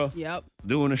 Oprah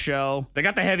doing a show. They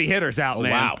got the heavy hitters out,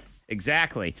 man. Wow.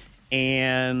 Exactly.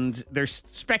 And there's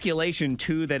speculation,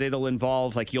 too, that it'll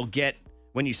involve, you'll get,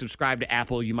 when you subscribe to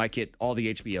Apple, you might get all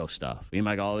the HBO stuff. You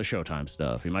might get all the Showtime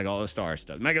stuff. You might get all the Star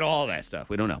stuff. You might get all that stuff.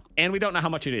 We don't know. And we don't know how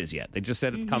much it is yet. They just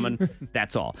said it's coming.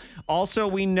 That's all. Also,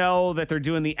 we know that they're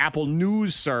doing the Apple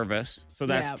News service. So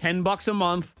that's $10 a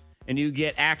month, and you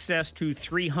get access to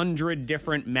 300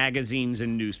 different magazines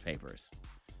and newspapers.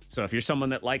 So if you're someone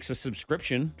that likes a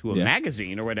subscription to a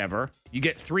magazine or whatever, you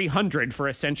get 300 for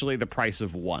essentially the price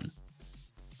of one.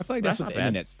 I feel like that's what the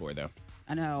internet's for, though.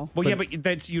 I know. Well,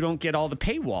 but you don't get all the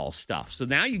paywall stuff. So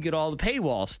now you get all the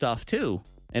paywall stuff, too.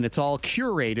 And it's all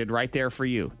curated right there for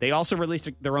you. They also released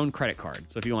their own credit card.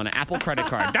 So if you want an Apple credit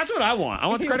card, that's what I want. I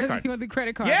want the credit card. You want the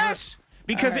credit card? Yes.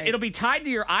 Because it'll be tied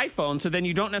to your iPhone, so then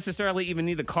you don't necessarily even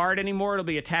need the card anymore. It'll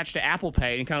be attached to Apple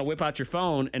Pay, and you kind of whip out your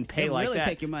phone and pay They'll like really that.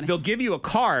 take your money. They'll give you a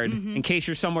card in case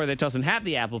you're somewhere that doesn't have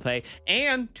the Apple Pay,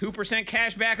 and 2%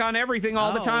 cash back on everything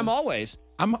all the time, always.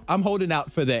 I'm holding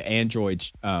out for the Android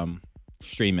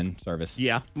streaming service.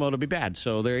 Yeah, well, it'll be bad,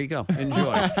 so there you go.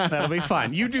 Enjoy. That'll be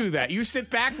fun. You do that. You sit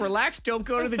back, relax, don't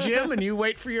go to the gym, and you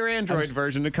wait for your Android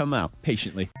version to come out.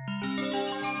 Patiently.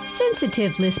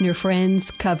 Sensitive listener friends,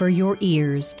 cover your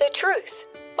ears. The truth,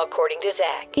 according to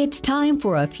Zach. It's time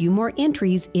for a few more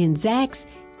entries in Zach's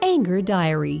Anger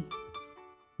Diary.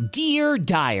 Dear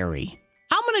Diary,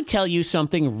 I'm going to tell you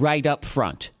something right up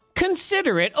front.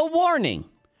 Consider it a warning.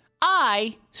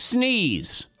 I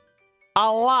sneeze.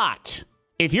 A lot.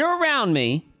 If you're around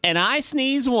me and I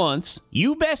sneeze once,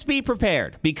 you best be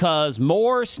prepared because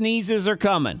more sneezes are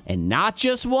coming. And not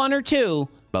just one or two,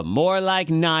 but more like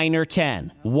 9 or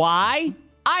 10. Why?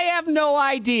 I have no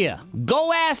idea.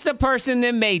 Go ask the person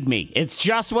that made me. It's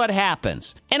just what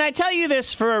happens. And I tell you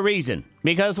this for a reason.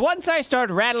 Because once I start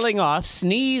rattling off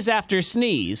sneeze after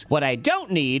sneeze, what I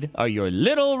don't need are your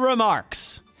little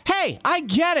remarks. Hey, I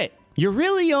get it. You're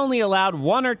really only allowed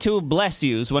 1 or 2 bless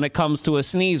yous when it comes to a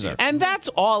sneezer. And that's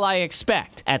all I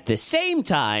expect. At the same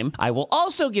time, I will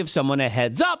also give someone a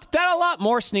heads up that a lot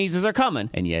more sneezes are coming.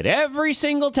 And yet every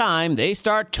single time they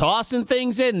start tossing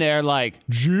things in there like,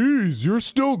 Geez, you're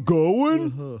still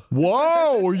going?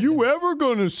 Wow, are you ever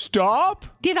gonna stop?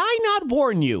 did I not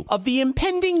warn you of the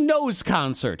impending nose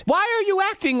concert? Why are you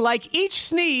acting like each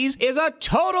sneeze is a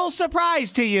total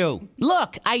surprise to you?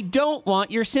 Look, I don't want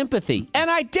your sympathy,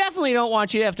 and I definitely don't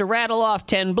want you to have to rattle off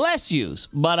 10 bless yous,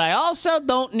 but I also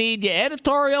don't need your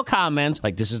editorial comments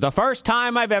like this is the first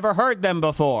time I've ever heard them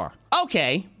before.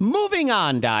 Okay, moving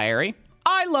on, diary.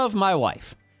 I love my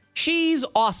wife. She's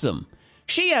awesome.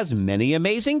 She has many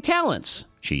amazing talents.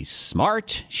 She's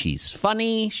smart, she's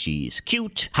funny, she's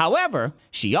cute. However,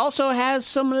 she also has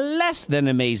some less than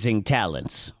amazing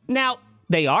talents. Now,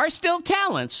 they are still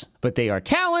talents, but they are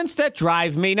talents that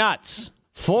drive me nuts.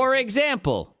 For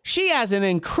example, she has an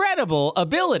incredible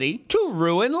ability to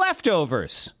ruin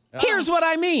leftovers. Here's what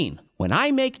I mean. When I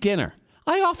make dinner,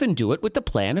 I often do it with the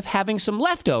plan of having some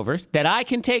leftovers that I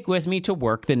can take with me to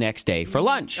work the next day for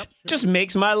lunch. Just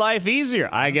makes my life easier.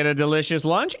 I get a delicious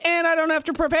lunch and I don't have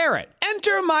to prepare it.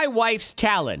 Enter my wife's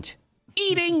talent.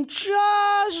 Eating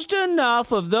just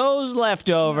enough of those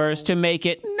leftovers to make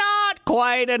it not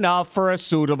quite enough for a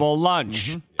suitable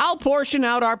lunch. I'll portion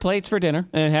out our plates for dinner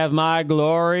and have my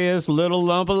glorious little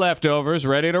lump of leftovers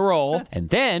ready to roll. And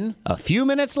then, a few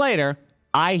minutes later,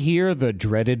 I hear the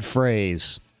dreaded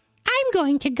phrase, I'm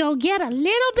going to go get a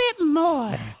little bit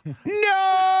more. No!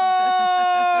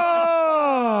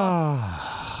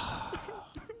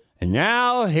 And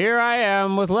now here I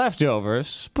am with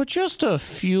leftovers, but just a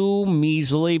few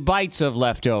measly bites of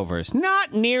leftovers.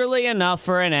 Not nearly enough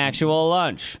for an actual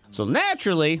lunch. So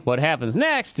naturally, what happens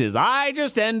next is I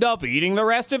just end up eating the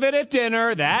rest of it at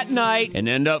dinner that night and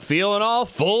end up feeling all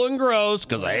full and gross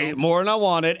because I ate more than I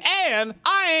wanted, and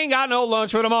I ain't got no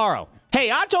lunch for tomorrow. Hey,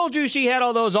 I told you she had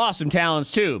all those awesome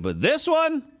talents too, but this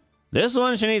one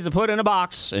she needs to put in a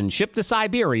box and ship to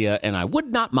Siberia, and I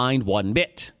would not mind one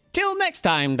bit. Till next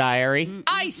time, diary,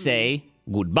 I say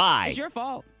Goodbye. It's your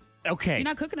fault. Okay. You're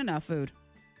not cooking enough food.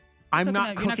 I'm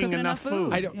not You're cooking enough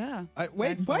food. I don't. Yeah.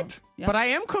 Wait, That's what? Yeah. But I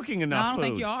am cooking enough No, I don't food.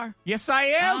 think you are. Yes, I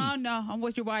am. Oh, no. I'm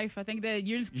with your wife. I think that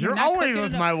you're You're not always cooking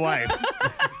with enough. my wife.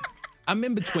 I'm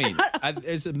in between.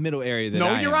 There's a middle area that No,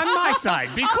 I you're am. on my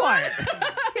side. Be quiet.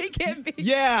 He can't be.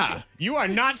 Yeah. You are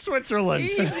not Switzerland.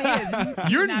 He is.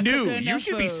 You're not new. cooking You enough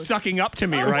should be food. sucking up to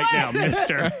me right now,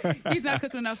 mister. He's not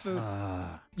cooking enough food.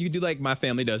 You do like my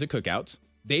family does at cookouts.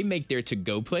 They make their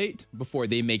to-go plate before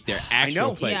they make their actual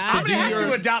know. plate. Yeah, So I'm do going to have your-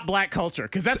 to adopt black culture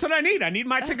because that's what I need. I need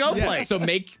my to-go Yeah, plate. so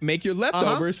make your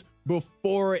leftovers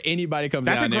before anybody comes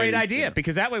That's down a there. great idea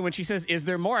because that way when she says, is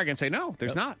there more? I can say, no,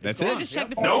 there's not. That's It's it. gone. Just check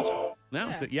the fridge.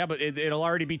 No, Yeah. but it'll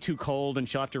already be too cold and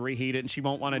she'll have to reheat it and she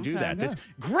won't want to do Okay. that. This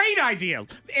great idea.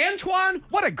 Antoine,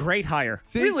 what a great hire.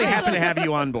 See? Really happy to have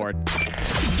you on board.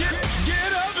 Get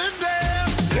up and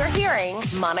dance. You're hearing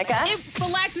Monica, It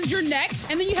relaxes your neck,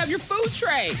 and then you have your food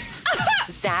tray.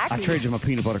 Zach, trade you my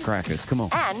peanut butter crackers. Come on.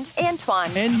 and Antoine.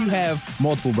 And you have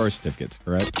multiple birth certificates,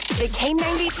 correct? The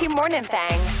K92 Morning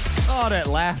Thing. Oh, that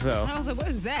laugh, though. I was like, what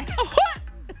is that?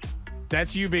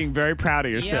 That's you being very proud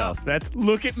of yourself. Yep. That's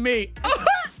look at me.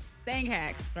 Thang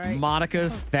hacks, right?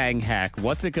 Monica's Thang Hack.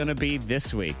 What's it going to be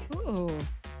this week? Ooh.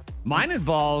 Mine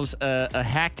involves a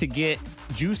hack to get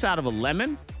juice out of a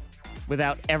lemon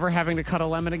without ever having to cut a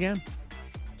lemon again.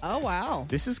 Oh, wow.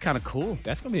 This is kind of cool.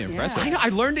 That's gonna be impressive. I know. I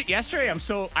learned it yesterday. I'm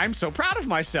so proud of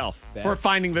myself for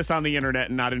finding this on the internet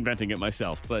and not inventing it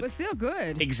myself. But still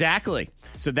good. Exactly.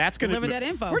 So that's going to Deliver that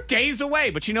info. We're days away,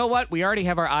 but you know what? We already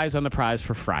have our eyes on the prize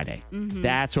for Friday. Mm-hmm.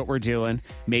 That's what we're doing.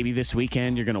 Maybe this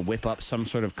weekend you're going to whip up some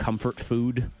sort of comfort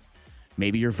food.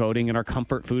 Maybe you're voting in our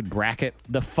comfort food bracket.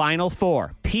 The final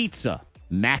four: pizza,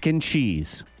 mac and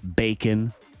cheese,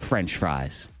 bacon, French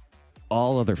fries.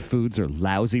 All other foods are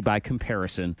lousy by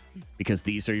comparison because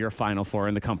these are your final four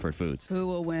in the comfort foods. Who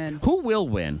will win? Who will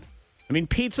win? I mean,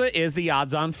 pizza is the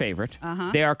odds-on favorite.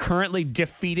 They are currently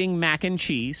defeating mac and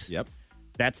cheese. Yep.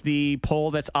 That's the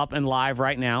poll that's up and live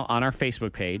right now on our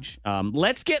Facebook page.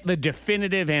 Let's get the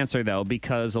definitive answer, though,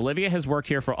 because Olivia has worked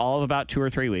here for all of about 2 or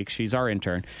 3 weeks. She's our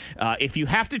intern. If you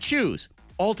have to choose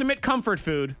ultimate comfort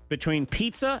food between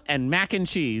pizza and mac and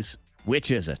cheese,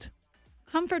 which is it?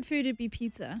 Comfort food would be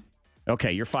pizza.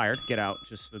 Okay, you're fired. Get out.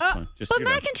 Just that's fine. Just But you're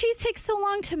done. mac and cheese takes so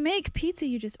long to make. Pizza,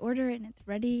 you just order it and it's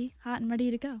ready, hot and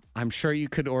ready to go. I'm sure you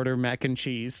could order mac and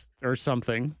cheese or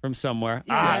something from somewhere.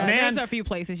 Yeah, man. There's a few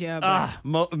places, yeah.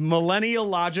 But Millennial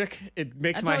logic. It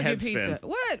makes I my told head you pizza. spin.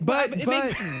 What? But it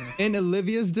makes- in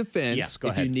Olivia's defense, Yes, go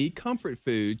if ahead. you need comfort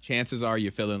food, chances are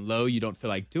you're feeling low. You don't feel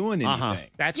like doing anything.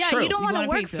 That's Yeah, true. you don't want to want a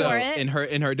work pizza. for So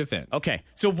it. in her defense, Okay,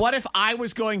 so what if I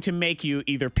was going to make you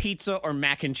either pizza or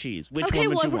mac and cheese? Which Okay, one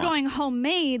would well, you if we're want? going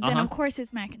homemade, then Uh-huh. of course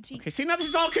it's mac and cheese. Okay, see, now this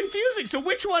is all confusing. So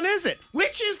which one is it?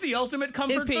 Which is the ultimate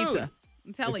comfort it's pizza. food?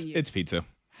 I'm telling you. it's pizza.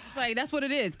 It's like, that's what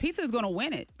it is. Pizza is going to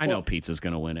win it. I know pizza's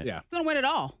going to win it. Yeah. It's going to win it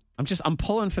all. I'm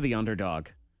pulling for the underdog.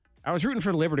 I was rooting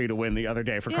for Liberty to win the other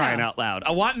day for Yeah. crying out loud.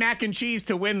 I want mac and cheese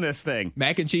to win this thing.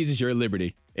 Mac and cheese is your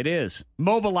liberty. It is.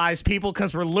 Mobilize people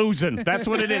because we're losing. That's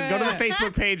what it is. Go to the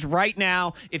Facebook page right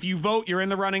now. If you vote, you're in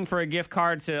the running for a gift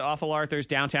card to Awful Arthur's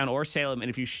downtown or Salem. And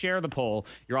if you share the poll,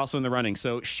 you're also in the running.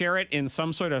 So share it in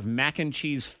some sort of mac and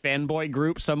cheese fanboy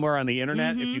group somewhere on the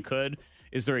internet if you could.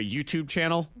 Is there a YouTube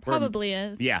channel? where- Probably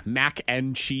is. Yeah, Mac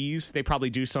and Cheese. They probably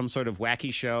do some sort of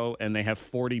wacky show and they have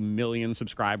 40 million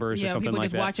subscribers or Yeah, something people like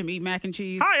just that. watch him eat mac and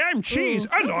cheese. Hi, I'm Cheese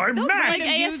and I'm Those Mac. Like random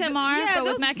views- ASMR, but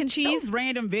with mac and cheese? Those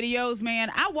random videos,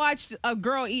 man. I watched a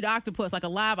girl eat octopus, like a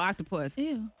live octopus.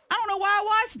 Ew. I don't know why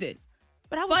I watched it.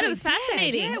 But I was But it like, was "Dang."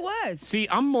 fascinating. Yeah, it was. See,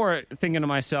 I'm more thinking to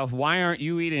myself, why aren't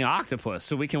you eating octopus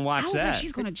so we can watch I was that? like,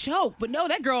 she's going to choke. But no,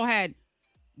 that girl had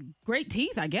great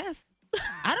teeth, I guess.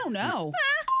 I don't know.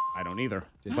 I don't either.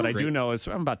 What I do Great. know is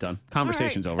I'm about done.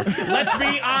 Conversation's over. Let's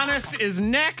Be Honest is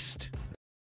next.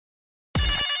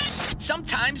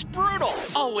 Sometimes brutal,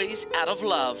 always out of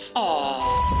love.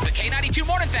 Aww. The K92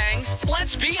 Morning Thangs,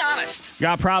 let's be honest.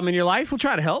 Got a problem in your life? We'll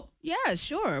try to help. Yeah,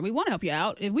 sure. We want to help you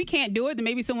out. If we can't do it, then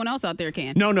maybe someone else out there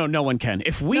can. No one can.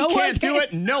 If we No one can't do can.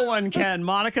 it, no one can,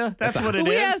 Monica. That's what it But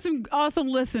we is. have some awesome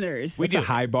listeners. We That's a do.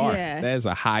 high bar. Yeah. That is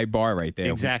a high bar right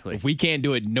there. Exactly. If we can't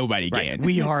do it, nobody Right. can.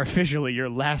 We are officially your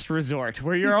last resort.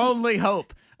 We're your only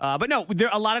hope. But no,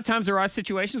 a lot of times there are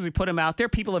situations we put them out there.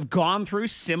 People have gone through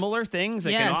similar things.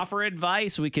 They can Yes. offer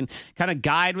advice. We can kind of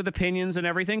guide with opinions and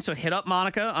everything. So hit up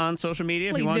Monica on social media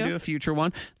if Please you want to do. do a future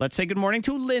one. Let's say good morning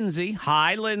to Lindsay.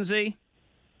 Hi, Lindsay.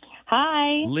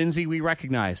 Hi. Lindsay, we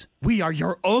recognize we are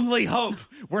your only hope.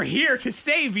 We're here to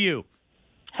save you.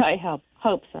 I hope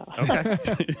so. Okay.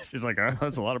 She's like,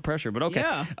 that's a lot of pressure, but okay.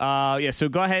 Yeah. So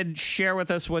go ahead, share with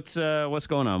us what's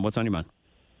going on. What's on your mind?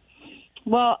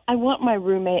 Well, I want my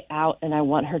roommate out, and I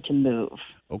want her to move.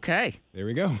 Okay. There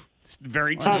we go. It's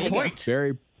very to the point.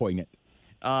 Very poignant.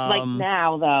 Like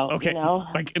now, though. Okay. You know?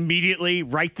 Like immediately,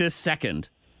 right this second.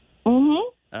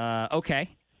 Mm-hmm. Okay.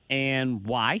 And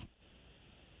why?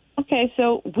 Okay,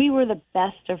 so we were the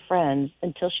best of friends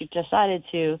until she decided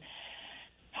to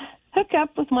hook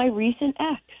up with my recent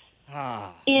ex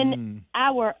in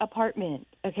our apartment,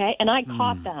 okay? And I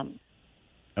caught them.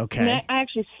 Okay. And I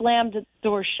actually slammed the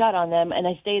door shut on them, and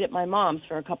I stayed at my mom's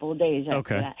for a couple of days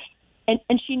after that.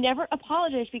 And she never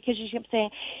apologized because she kept saying,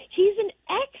 he's an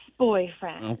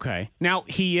ex-boyfriend. Okay. Now,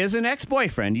 he is an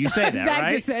ex-boyfriend. You say that, Zach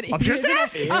right? just said I'm just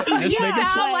asking. You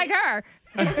sound like her.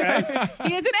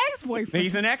 He is an ex-boyfriend.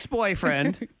 He's an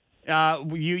ex-boyfriend.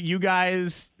 You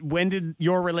guys, when did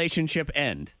your relationship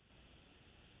end?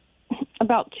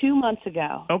 About 2 months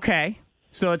ago. Okay.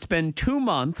 So it's been 2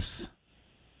 months,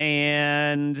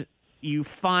 and you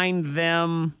find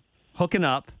them hooking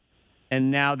up, and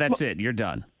now that's it. You're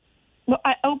done. Well,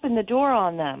 I opened the door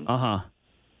on them. Uh-huh.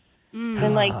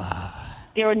 And, like,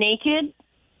 they were naked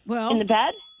in the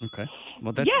bed. Okay.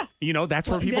 Well, that's that's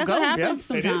where people that's go. what happens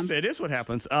yeah, sometimes. It is what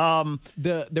happens.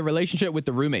 The relationship with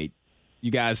the roommate.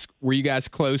 Were you guys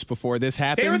close before this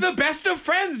happened? They were the best of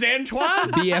friends,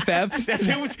 Antoine. BFFs.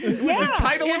 It was the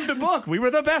title of the book. We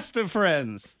were the best of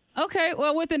friends. Okay,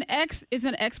 well, with an ex is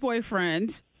an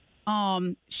ex-boyfriend.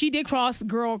 She did cross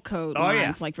girl code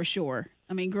lines, like for sure.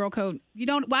 I mean, girl code.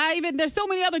 There's so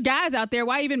many other guys out there.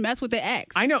 Why even mess with the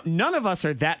ex? I know. None of us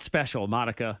are that special,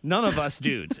 Monica. None of us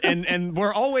dudes. And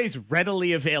we're always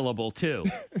readily available, too.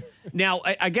 Now,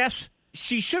 I guess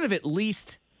she should have at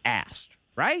least asked,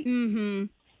 right? Mm-hmm.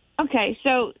 Okay,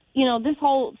 so, this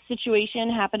whole situation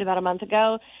happened about a month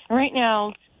ago. And right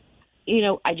now,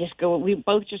 we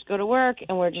both just go to work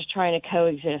and we're just trying to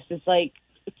coexist.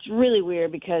 It's really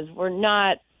weird because we're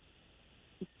not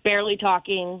barely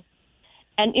talking.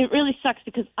 And it really sucks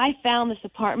because I found this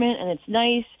apartment and it's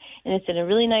nice and it's in a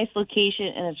really nice location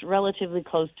and it's relatively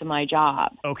close to my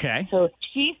job. Okay. So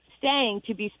she's staying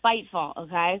to be spiteful,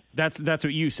 okay? That's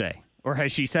what you say. Or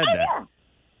has she said that? Yeah.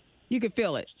 You could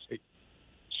feel it.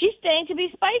 She's staying to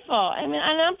be spiteful. I mean,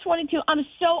 and I'm 22. I'm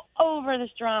so over this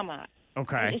drama.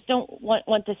 Okay. I just don't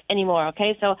want this anymore,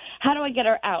 okay? So how do I get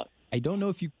her out? I don't know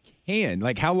if you can.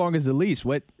 Like, how long is the lease?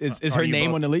 What is her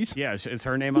name on the lease? Yeah, is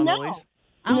her name on the lease?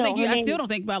 I still don't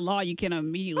think by law you can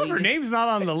immediately. Well, her name's not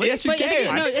on the list. But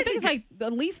I think it's like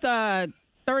at least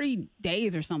 30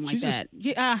 days or something like that.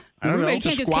 Yeah, The roommate's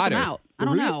a squatter. I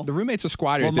don't know. The roommate's a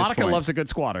squatter. Well, at this Monica point. loves a good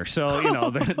squatter, so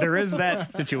there is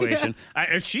that situation.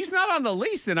 If she's not on the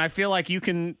lease, then I feel like you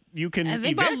can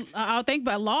evict. I think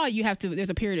by law you have to.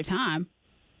 There's a period of time.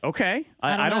 Okay,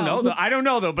 I don't know. I don't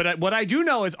know though. But what I do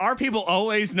know is our people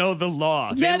always know the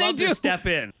law. Yeah, they love do. to step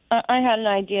in. I had an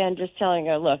idea and just telling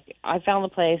her, look, I found the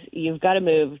place. You've got to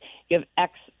move. You have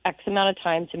X amount of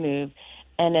time to move.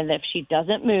 And then if she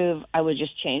doesn't move, I would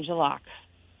just change the locks.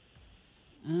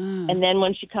 And then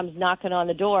when she comes knocking on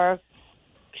the door,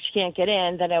 she can't get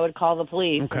in, then I would call the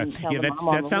police. Okay. And tell Yeah, them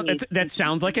that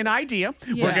sounds like an idea.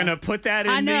 Yeah. We're going to put that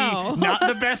in I know. the not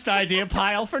the best idea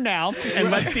pile for now.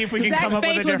 And let's see if we can Zach's come up with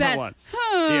a face was different at, one.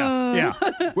 Yeah.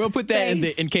 We'll put that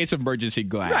Thanks. in case of emergency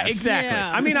glass. Right, exactly.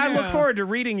 Yeah. I mean, I look forward to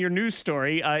reading your news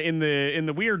story in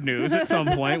the weird news at some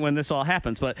point when this all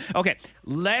happens. But okay,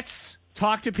 let's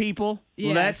talk to people.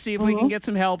 Yes. Let's see if we can get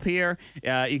some help here.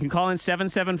 You can call in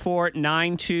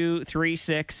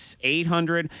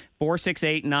 774-9236,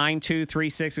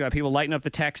 800-468-9236. We got people lighting up the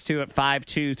text too at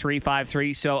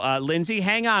 52353. So, Lindsay,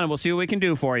 hang on and we'll see what we can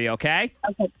do for you, okay?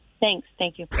 Okay, thanks.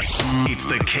 Thank you. It's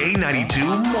the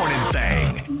K92 Morning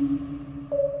Thing.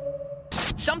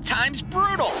 Sometimes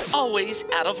brutal, always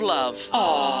out of love.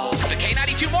 Aww. The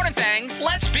K92 Morning Thangs,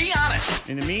 let's be honest.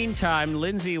 In the meantime,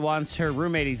 Lindsay wants her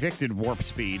roommate evicted Warp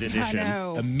Speed edition. I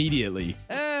know. Immediately.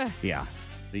 Yeah.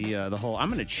 The whole, I'm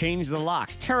going to change the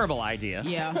locks. Terrible idea.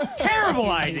 Yeah. Terrible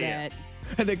I can't do idea. that.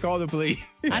 And they call the police.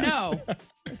 I know.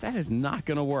 That is not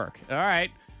going to work. All right.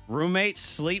 Roommate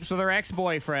sleeps with her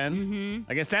ex-boyfriend.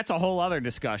 Mm-hmm. I guess that's a whole other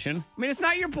discussion. I mean, it's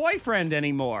not your boyfriend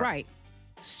anymore. Right.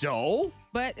 So?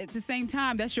 But at the same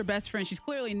time, that's your best friend. She's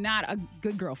clearly not a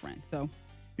good girlfriend. So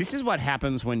This is what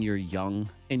happens when you're young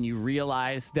and you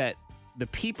realize that the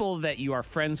people that you are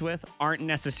friends with aren't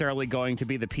necessarily going to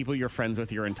be the people you're friends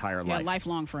with your entire yeah, life.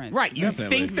 lifelong friends. Right. You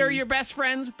Definitely. think they're your best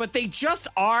friends, but they just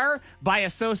are by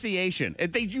association.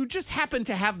 You just happen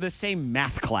to have the same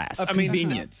math class. Of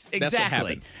convenience. That's what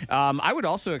Exactly. I would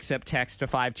also accept text to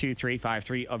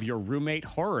 52353 of your roommate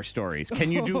horror stories.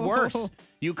 Can you do worse?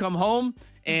 You come home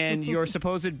and your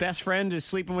supposed best friend is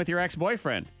sleeping with your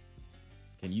ex-boyfriend.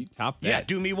 Can you top that? Yeah,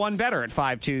 do me one better at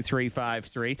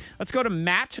 52353. Let's go to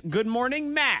Matt. Good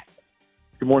morning, Matt.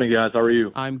 Good morning, guys. How are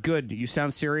you? I'm good. You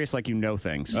sound serious like you know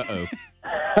things. Uh-oh.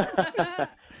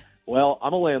 Well,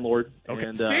 I'm a landlord. Okay.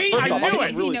 And, See, first I off, knew I'm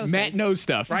it. really- Matt knows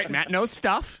stuff. Right, Matt knows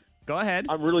stuff. Go ahead.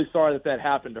 I'm really sorry that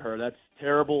happened to her. That's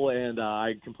terrible, and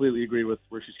I completely agree with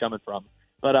where she's coming from.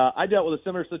 But I dealt with a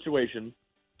similar situation.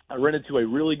 I rented to a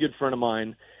really good friend of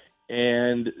mine,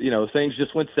 and, things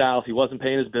just went south. He wasn't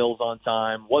paying his bills on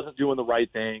time, wasn't doing the right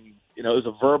thing. It was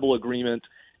a verbal agreement,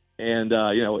 and,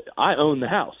 I own the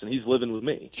house, and he's living with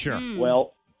me. Sure.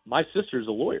 Well, my sister's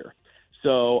a lawyer.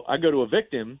 So I go to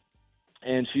evict him,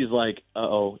 and she's like,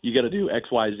 uh-oh, you got to do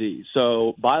X, Y, Z.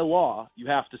 So by law, you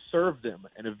have to serve them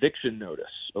an eviction notice,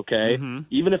 okay? Mm-hmm.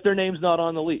 Even if their name's not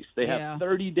on the lease. They Yeah. have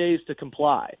 30 days to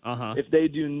comply. Uh-huh. If they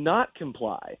do not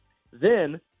comply,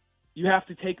 then you have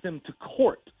to take them to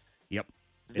court. Yep.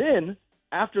 Then,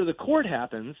 after the court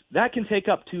happens, that can take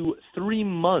up to 3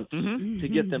 months to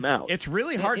get them out. It's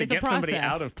really hard to It's a get somebody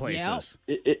process. out of places.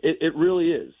 It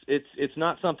really is. It's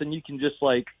not something you can just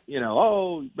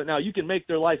but now you can make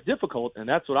their life difficult, and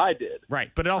that's what I did.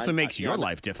 Right, but it also makes your I-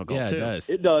 life difficult, Yeah, too. it does.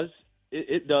 It does.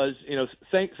 It does.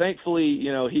 Thankfully,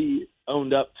 he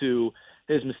owned up to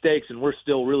his mistakes, and we're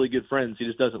still really good friends. He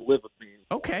just doesn't live with me anymore.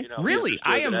 Okay, You know, he really?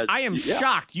 understood that I am yeah.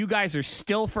 shocked you guys are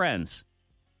still friends.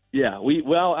 Yeah,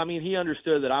 he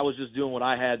understood that I was just doing what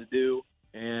I had to do,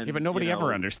 and Yeah, but nobody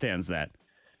ever understands that.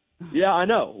 Yeah, I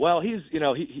know. Well, he's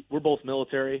we're both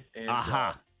military, and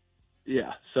Aha.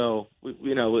 yeah, so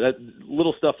that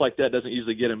little stuff like that doesn't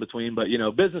usually get in between. But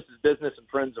business is business, and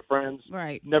friends are friends.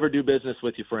 Right. Never do business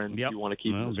with your friends. Yep. You want to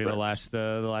keep Well, them it'll as be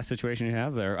friends. the last situation you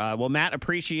have there. Well, Matt,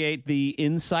 appreciate the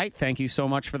insight. Thank you so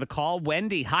much for the call.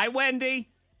 Wendy. Hi, Wendy.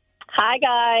 Hi,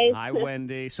 guys. Hi,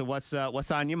 Wendy. So what's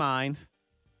on your mind?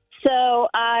 So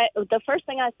the first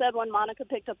thing I said when Monica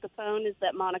picked up the phone is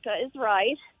that Monica is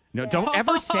right. No, don't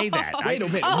ever say that. Wait a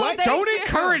minute. Oh, What? thank Don't you.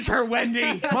 encourage her,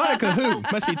 Wendy. Monica who?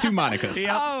 Must be two Monicas. Yep.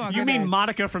 Oh, my You mean goodness.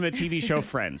 Monica from the TV show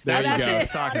Friends. There That's you what go. I was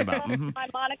talking about. Mhm. I'm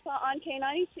Monica on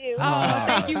K92. Oh,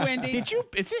 thank you, Wendy.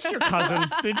 Is this your cousin?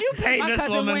 Did you pay My this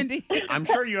cousin woman? Wendy. I'm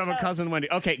sure you have a cousin Wendy.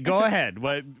 Okay, go ahead.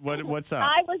 What's up?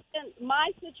 My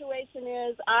situation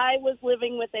is I was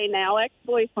living with a now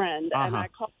ex-boyfriend, and Uh-huh. I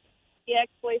called the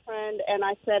ex-boyfriend, and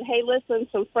I said, hey, listen,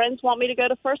 some friends want me to go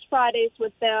to First Fridays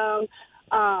with them.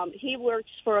 He works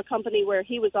for a company where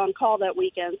he was on call that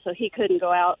weekend, so he couldn't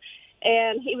go out.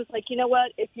 And he was like, you know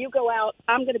what? If you go out,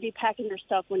 I'm going to be packing your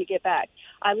stuff when you get back.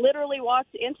 I literally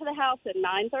walked into the house at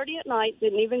 9:30 at night,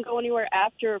 didn't even go anywhere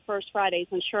after First Fridays,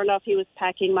 and sure enough, he was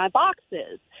packing my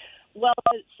boxes. Well,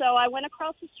 so I went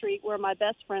across the street where my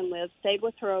best friend lives, stayed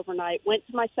with her overnight, went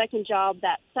to my second job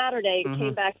that Saturday,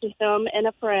 came back to him and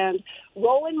a friend,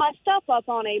 rolling my stuff up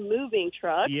on a moving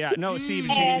truck. Yeah, no, see,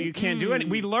 And- you can't do it.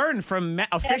 We learned from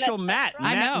official Matt.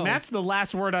 I know. Matt's the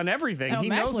last word on everything. No, He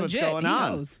Matt's knows what's legit. going He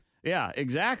on. knows. Yeah,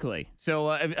 exactly.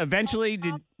 So eventually,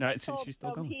 she's still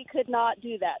So going. he could not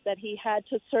do that he had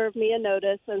to serve me a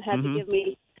notice and had to give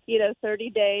me, 30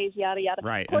 days, yada, yada.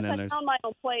 Right, Of course, and then I there's- found my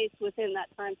own place within that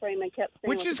time frame and kept staying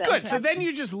Which with is the good. best So friend. then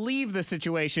you just leave the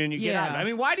situation and you get out of it. Yeah. I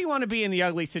mean, why do you want to be in the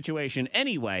ugly situation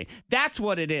anyway? That's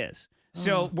what it is.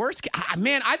 So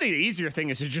man, I think the easier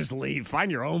thing is to just leave.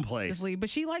 Find your own place. Just leave. But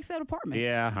she likes that apartment.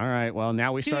 Yeah, all right. Well,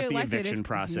 now we She start really the likes it. eviction It's-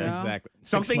 process. yeah. Exactly. 6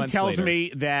 Something months tells later.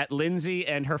 me that Lindsay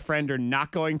and her friend are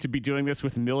not going to be doing this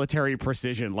with military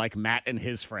precision like Matt and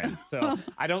his friend. So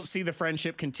I don't see the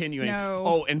friendship continuing. No.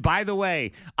 Oh, and by the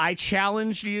way, I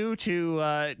challenged you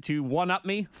to one-up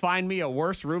me, find me a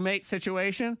worse roommate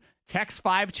situation. Text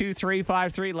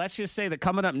 52353. Let's just say that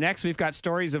coming up next, we've got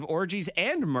stories of orgies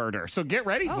and murder. So get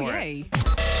ready Oh, for yay. it.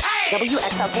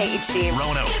 WXLK HD.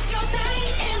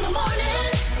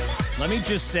 Let me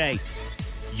just say,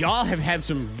 y'all have had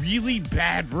some really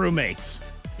bad roommates.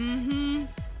 Mm-hmm.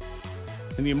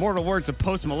 In the immortal words of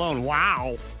Post Malone,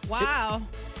 wow. Wow.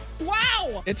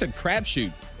 Wow. It's a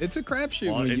crapshoot. It's a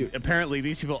crapshoot. Well, when you- apparently,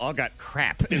 these people all got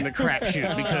crap in the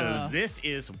crapshoot because this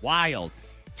is wild.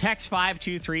 Text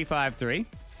 52353.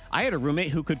 I had a roommate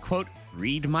who could, quote,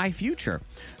 read my future.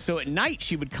 So at night,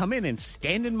 she would come in and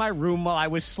stand in my room while I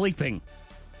was sleeping.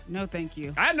 No, thank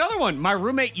you. I had another one. My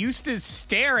roommate used to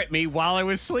stare at me while I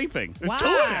was sleeping. There's two of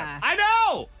them. Why? I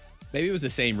know. Maybe it was the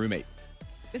same roommate.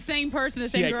 The same person, the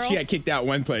She same girl. had kicked out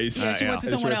one place. Yeah, she went to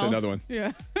and someone else. another one.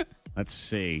 Yeah. Let's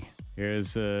see.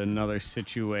 Here's another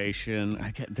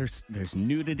situation. There's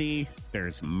nudity.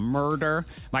 There's murder.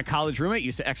 My college roommate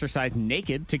used to exercise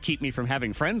naked to keep me from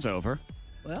having friends over.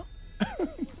 Well,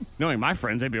 Knowing my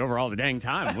friends, they'd be over all the dang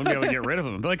time. Wouldn't be able to get rid of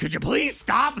them. I'd be like, could you please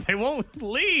stop? They won't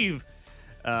leave.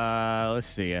 Let's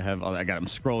see. I got them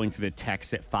scrolling through the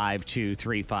text at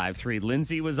 52353.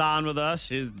 Lindsay was on with us.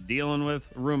 She's dealing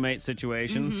with roommate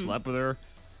situation. Slept with her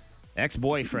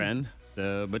ex-boyfriend.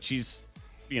 But she's,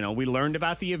 we learned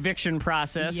about the eviction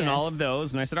process and all of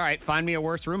those. And I said, all right, find me a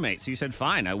worse roommate. So you said,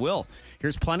 fine, I will.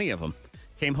 Here's plenty of them.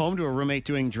 Came home to a roommate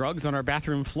doing drugs on our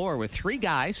bathroom floor with 3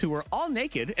 guys who were all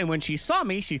naked. And when she saw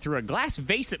me, she threw a glass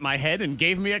vase at my head and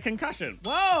gave me a concussion.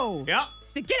 Whoa. Yep.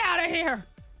 So get out of here.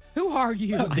 Who are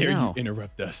you? How dare you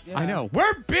interrupt us? Yeah. I know.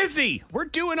 We're busy. We're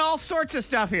doing all sorts of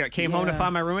stuff here. Came home to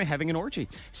find my roommate having an orgy.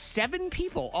 7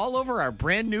 people all over our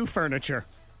brand new furniture.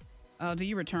 Oh, do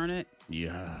you return it?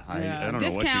 Yeah. I don't know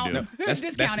what you do. No,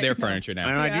 that's their furniture now.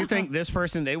 And I do think this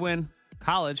person, they win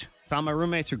college. Found my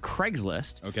roommates through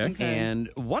Craigslist. Okay. And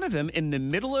one of them, in the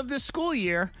middle of the school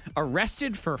year,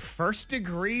 arrested for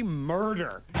first-degree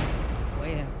murder.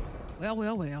 Well.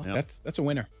 Yep. That's a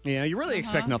winner. Yeah, you really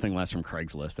expect nothing less from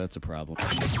Craigslist. That's a problem.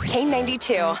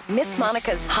 K92, Miss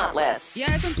Monica's Hot List.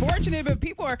 Yeah, it's unfortunate, but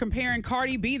people are comparing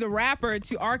Cardi B, the rapper,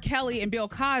 to R. Kelly and Bill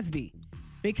Cosby.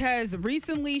 Because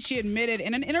recently she admitted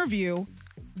in an interview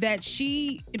that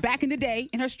she, back in the day,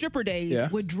 in her stripper days,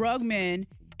 would drug men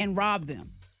and rob them.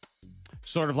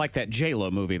 Sort of like that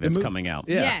J-Lo movie that's coming out.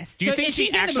 Yeah. Yes. Do you So- think and she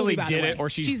she's in the actually movie, by the did way. it, or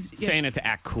she's saying it to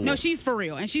act cool? No, she's for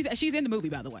real, and she's in the movie,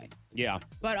 by the way. Yeah.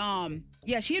 But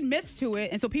she admits to it,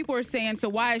 and so people are saying, so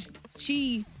why is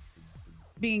she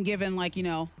being given I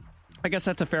guess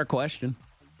that's a fair question.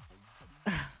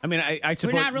 I mean, I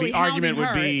suppose we're not really the argument hounding would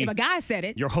her. be If a guy said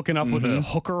it, you're hooking up with a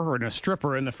hooker or a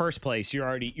stripper in the first place. You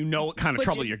already know what kind of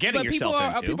trouble you're getting yourself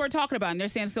into. People are talking about it, and they're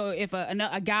saying, so if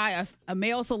a guy, a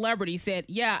male celebrity said,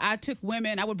 yeah, I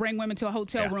would bring women to a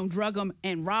hotel room, drug them,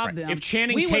 and rob them. If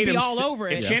Channing we Tatum, would be all over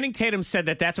it. If Channing Tatum said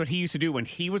that that's what he used to do when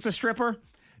he was a stripper,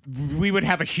 we would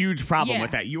have a huge problem with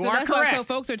that. You are that's correct. Why, so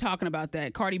folks are talking about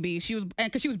that. Cardi B,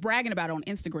 because she was bragging about it on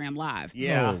Instagram Live.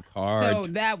 Yeah. So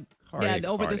that.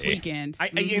 Over this weekend.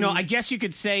 I guess you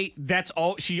could say that's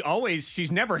all.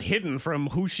 She's never hidden from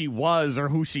who she was or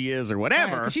who she is or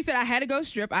whatever. Right, she said, I had to go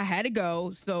strip. I had to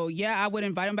go. So, I would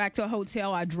invite him back to a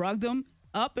hotel. I drugged him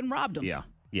up and robbed him. Yeah.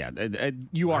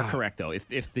 You are correct, though.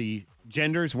 If the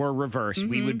genders were reversed,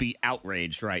 we would be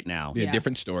outraged right now. Be a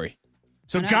different story.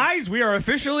 So, guys, we are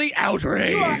officially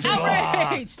outraged. You are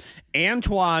outraged.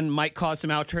 Antoine might cause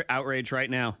some outrage right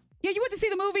now. Yeah, you went to see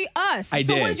the movie Us. I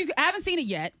so did. What did you? I haven't seen it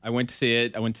yet. I went to see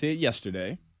it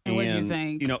yesterday. And what did you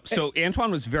think? So Antoine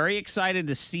was very excited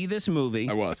to see this movie.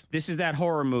 I was. This is that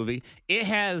horror movie. It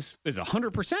is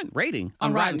 100% rating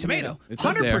on Rotten Tomato. It's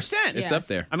 100%. It's up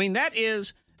there. I mean, that's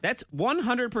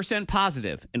 100%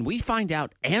 positive. And we find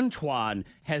out Antoine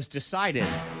has decided.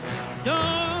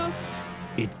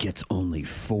 It gets only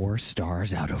 4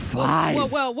 stars out of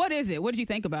 5. Well, what is it? What did you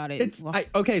think about it?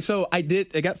 So I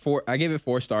gave it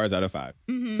 4 stars out of 5.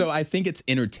 Mm-hmm. So I think it's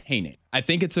entertaining. I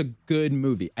think it's a good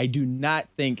movie. I do not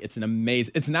think it's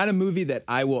it's not a movie that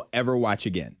I will ever watch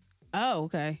again. Oh,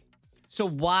 okay. So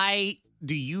why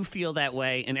do you feel that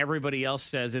way and everybody else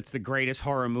says it's the greatest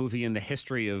horror movie in the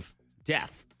history of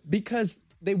death? Because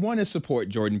they want to support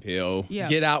Jordan Peele. Yeah.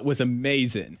 Get Out was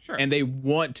amazing. Sure. And they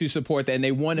want to support that. And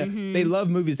they want to, they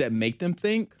love movies that make them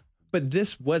think. But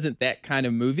this wasn't that kind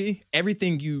of movie.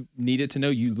 Everything you needed to know,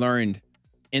 you learned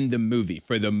in the movie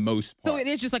for the most part. So it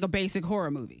is just like a basic horror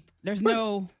movie. There's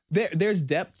There's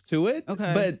depth to it.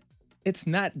 Okay. But it's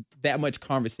not that much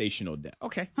conversational depth.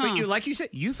 Okay. But like you said,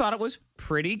 you thought it was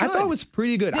pretty good. I thought it was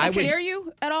pretty good. Did it scare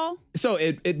you at all? So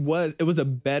it was a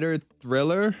better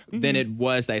thriller than it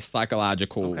was that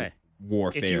psychological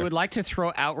warfare. If you would like to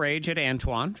throw outrage at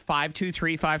Antoine,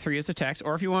 52353 is the text,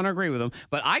 or if you want to agree with him.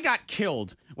 But I got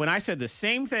killed when I said the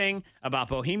same thing about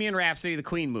Bohemian Rhapsody, the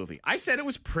Queen movie. I said it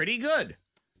was pretty good.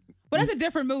 But that's a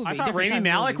different movie. I thought Rami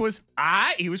Malek was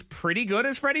pretty good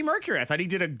as Freddie Mercury. I thought he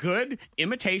did a good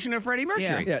imitation of Freddie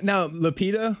Mercury. Yeah. Now,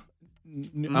 Lupita, I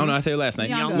don't know how to say her last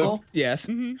name. Nyong'o. Yes.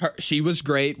 She was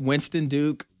great. Winston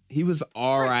Duke, he was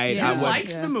all right. You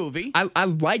liked the movie. I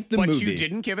liked the movie. But you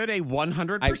didn't give it a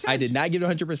 100%. I did not give it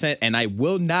 100%, and I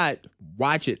will not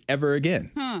watch it ever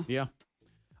again. Yeah.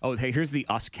 Oh, hey, here's the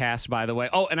Us cast, by the way.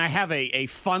 Oh, and I have a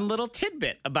fun little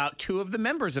tidbit about 2 of the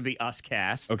members of the Us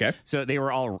cast. Okay. So they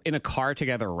were all in a car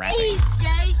together rapping. He's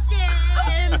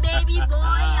Jason, baby boy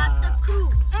at the crew.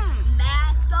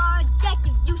 Mask on deck,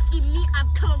 if you see me,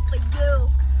 I'm coming for you.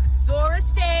 Zora,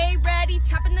 stay ready,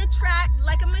 chopping the track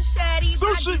like a machete.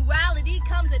 Sushi. My duality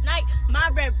comes in tonight. My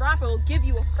red rocker will give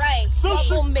you a fright.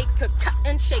 Sushi will make a cut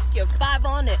and shake your 5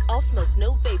 on it. All smoke,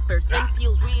 no vapors. It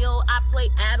feels real. I play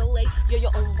Adelaide. You're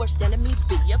your own worst enemy.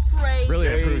 Be afraid. Really,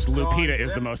 that proves Lupita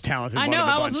is the most talented I one know, of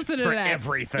the I bunch was listening for to that.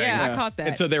 everything. Yeah, I caught that.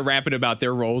 And so they're rapping about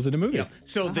their roles in the movie. Yeah.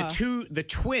 So the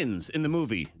twins in the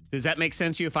movie, does that make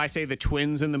sense to you if I say the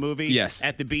twins in the movie? Yes.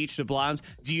 At the beach, the blondes.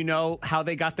 Do you know how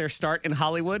they got their start in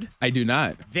Hollywood? I do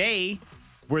not. They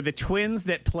were the twins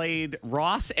that played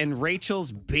Ross and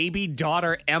Rachel's baby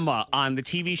daughter Emma on the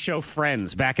TV show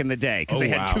Friends back in the day. Because they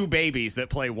had 2 babies that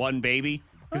play one baby.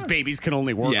 Because babies can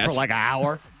only work for like an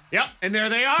hour. Yep, and there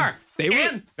they are.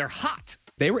 They're hot.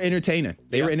 They were entertaining.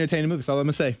 They were entertaining movies. That's all I'm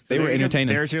going to say. They were There you go.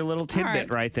 entertaining. There's your little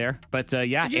tidbit right there. But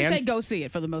yeah. You say go see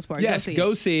it for the most part. Yes,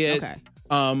 go see it.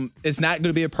 Okay. It's not going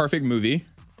to be a perfect movie.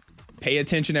 Pay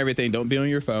attention to everything. Don't be on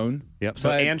your phone. Yep.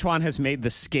 So Antoine has made the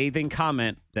scathing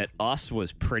comment that Us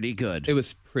was pretty good. It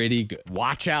was pretty good.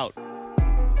 Watch out.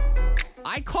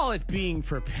 I call it being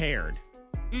prepared.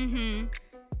 Mm-hmm.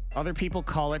 Other people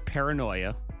call it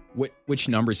paranoia. Which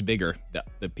number's bigger?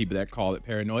 The people that call it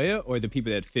paranoia or the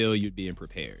people that feel you'd being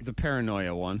prepared? The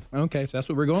paranoia one. Okay, so that's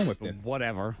what we're going with then.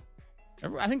 Whatever.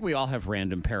 I think we all have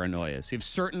random paranoias. You have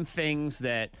certain things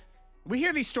that... We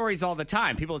hear these stories all the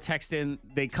time. People text in,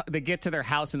 they get to their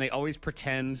house and they always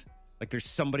pretend like there's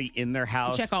somebody in their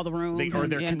house. Check all the rooms. Or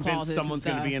they're and convinced closets someone's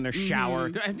and going to be in their shower.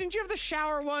 Mhm. Didn't you have the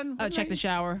shower one? Check the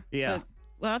shower. Yeah.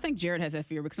 Well, I think Jared has that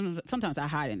fear because sometimes I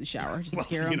hide in the shower just to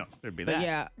scare him. There'd be But that.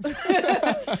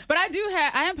 yeah. But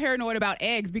I am paranoid about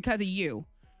eggs because of you.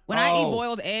 When I eat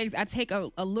boiled eggs, I take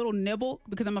a little nibble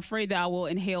because I'm afraid that I will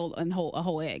inhale a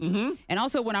whole egg. Mm-hmm. And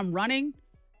also when I'm running,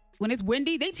 when it's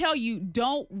windy, they tell you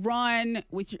don't run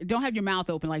don't have your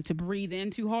mouth open, like to breathe in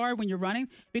too hard when you're running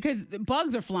because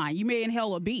bugs are flying. You may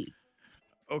inhale a bee.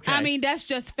 Okay. I mean, that's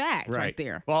just facts right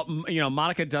there. Well,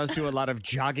 Monica does do a lot of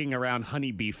jogging around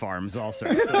honeybee farms also.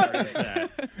 So there is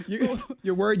that.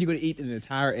 You're worried you're going to eat an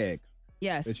entire egg.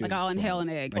 Yes, like I'll inhale an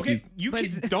egg. Okay,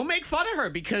 don't make fun of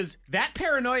her because that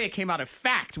paranoia came out of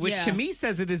fact, which to me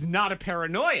says it is not a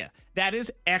paranoia. That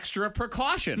is extra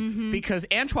precaution. Mm-hmm. Because,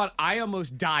 Antoine, I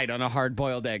almost died on a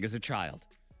hard-boiled egg as a child.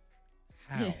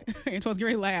 How? Antoine's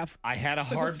going to laugh. I had a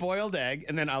hard-boiled egg,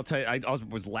 and then I'll tell you, I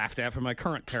was laughed at for my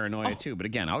current paranoia, too. But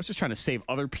again, I was just trying to save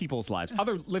other people's lives,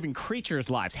 other living creatures'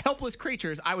 lives, helpless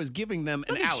creatures. I was giving them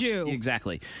an Look at out. you.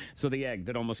 Exactly. So the egg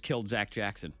that almost killed Zach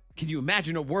Jackson. Can you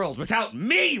imagine a world without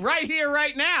me right here,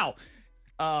 right now?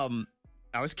 I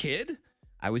was a kid.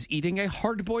 I was eating a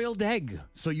hard-boiled egg.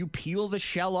 So you peel the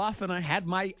shell off, and I had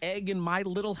my egg in my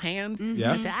little hand.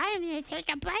 Yeah. I said, I'm going to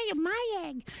take a bite of my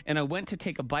egg. And I went to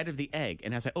take a bite of the egg.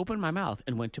 And as I opened my mouth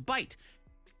and went to bite,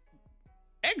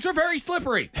 eggs are very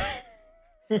slippery.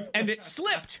 And it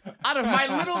slipped out of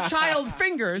my little child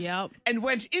fingers and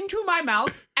went into my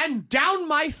mouth and down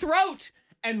my throat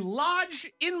and lodged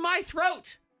in my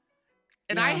throat.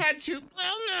 And I had to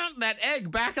that egg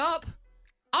back up.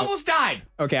 Almost died.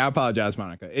 Okay, I apologize,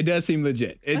 Monica. It does seem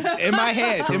legit. In my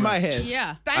head.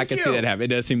 Yeah. I can see that happen. It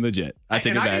does seem legit. I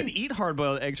take it back. I didn't eat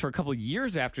hard-boiled eggs for a couple of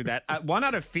years after that. One,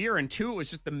 out of fear, and two, it was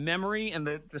just the memory and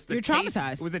the You're taste.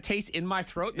 traumatized. It was the taste in my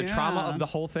throat. The trauma of the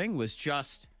whole thing was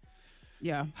just...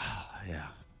 Yeah.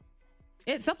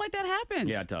 Yeah. Stuff like that happens.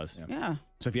 Yeah, it does. Yeah.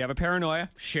 So if you have a paranoia,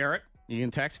 share it. You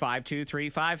can text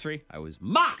 52353. I was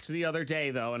mocked the other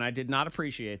day, though, and I did not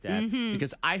appreciate that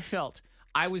because I felt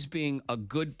I was being a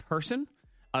good person,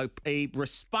 a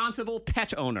responsible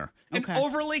pet owner, an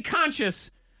overly conscious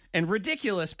and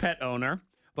ridiculous pet owner,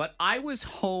 but I was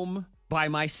home by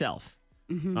myself.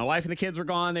 My wife and the kids were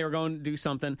gone. They were going to do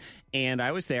something, and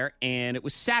I was there, and it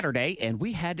was Saturday, and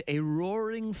we had a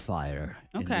roaring fire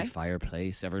in the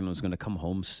fireplace. Everyone was going to come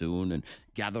home soon and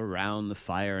gather around the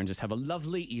fire and just have a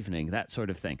lovely evening, that sort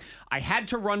of thing. I had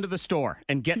to run to the store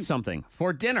and get something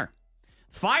for dinner.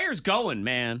 Fire's going,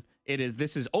 man.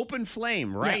 This is open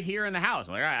flame right here in the house.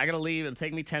 I'm like, all right, I got to leave. It'll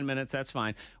take me 10 minutes. That's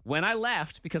fine. When I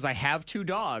left, because I have 2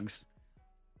 dogs,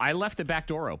 I left the back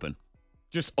door open.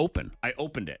 Just open. I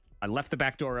opened it. I left the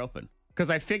back door open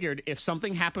because I figured if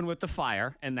something happened with the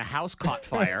fire and the house caught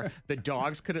fire, the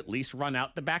dogs could at least run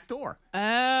out the back door.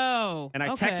 Oh. And I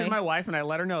texted my wife and I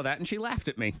let her know that, and she laughed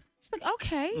at me. She's like,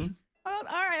 okay. All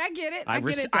right, I get it.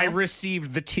 I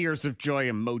received the tears of joy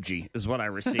emoji is what I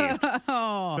received.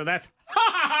 Oh. So that's...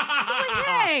 I was like,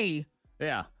 hey.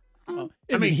 Yeah.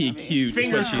 Isn't he cute?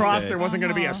 Fingers crossed there wasn't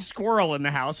going to be a squirrel in the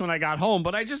house when I got home,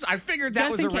 but I figured that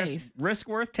Just was a in risk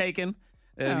worth taking.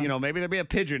 Maybe there'd be a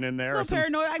pigeon in there. A little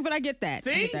paranoid, but I get that.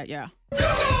 See? I get that, yeah.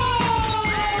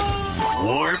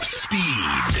 Warp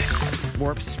Speed.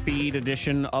 warp speed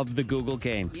edition of the Google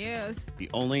game. Yes. The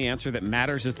only answer that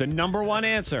matters is the number one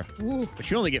answer. Ooh. But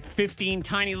you only get 15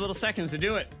 tiny little seconds to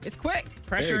do it. It's quick.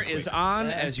 Pressure Very quick. is on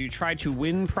as you try to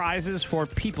win prizes for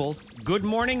people. Good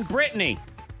morning, Brittany.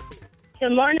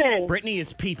 Good morning. Brittany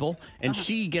is people, and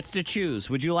she gets to choose.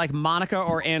 Would you like Monica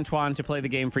or Antoine to play the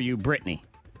game for you, Brittany?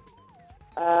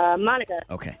 Monica.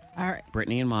 Okay. All right.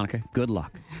 Brittany and Monica, good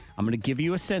luck. I'm going to give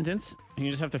you a sentence, and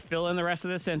you just have to fill in the rest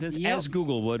of the sentence as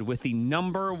Google would with the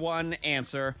number one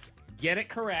answer. Get it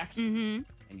correct, and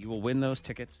you will win those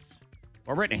tickets.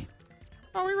 Or Brittany.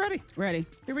 Are we ready? Ready.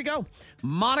 Here we go.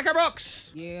 Monica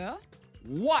Brooks. Yeah.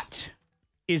 What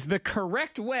is the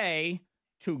correct way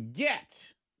to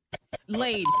get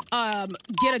Laid.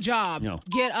 Get a job. No.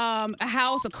 Get a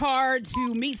house, a car,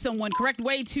 to meet someone. Correct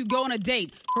way to go on a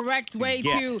date. Correct way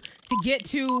get. to get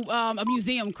to a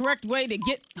museum. Correct way to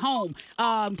get home.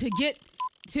 To get.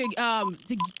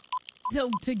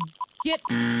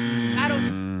 I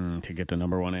don't. to get the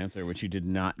number one answer, which you did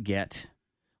not get.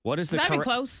 What is the Was I even correct?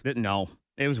 close? No,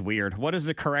 it was weird. What is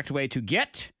the correct way to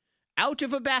get out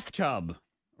of a bathtub?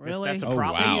 Really? That's a Oh,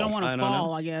 problem. wow. You don't want I to don't fall,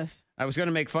 know. I guess. I was going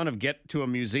to make fun of get to a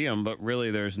museum, but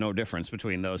really there's no difference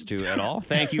between those two at all.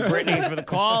 Thank you, Brittany, for the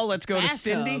call. Let's go to Bathtub.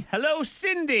 Cindy. Hello,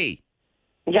 Cindy.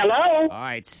 Hello. All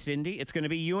right, Cindy, it's going to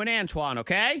be you and Antoine,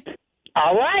 okay?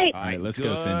 All right. All right, let's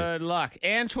go, Cindy. Good luck.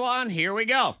 Antoine, here we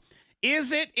go.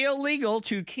 Is it illegal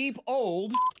to keep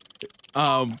old?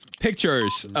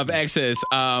 Pictures of exes,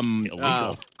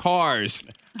 cars,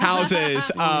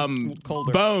 houses,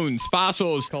 Colder. bones,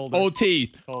 fossils, Colder. old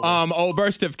teeth, Colder. old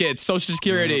birth certificates, social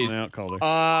securities, No, colder.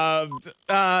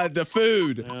 the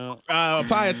food, No.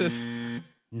 appliances.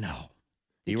 No.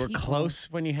 You were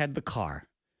close when you had the car.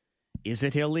 Is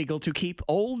it illegal to keep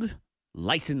old?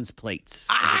 License plates. Is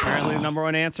apparently the number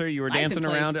one answer. You were License dancing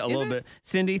around it plates. a Is little it? bit.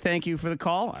 Cindy, thank you for the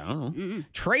call. I don't know.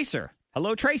 Tracer.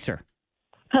 Hello, Tracer.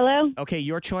 Hello. Okay,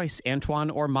 your choice, Antoine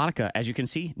or Monica. As you can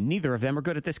see, neither of them are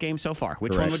good at this game so far.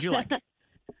 Which one Correct. would you like?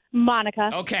 Monica.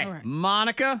 Okay, All right.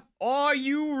 Monica, are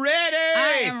you ready?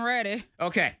 I am ready.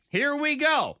 Okay, here we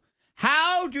go.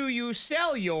 How do you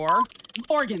sell your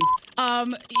Organs. How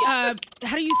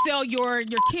do you sell your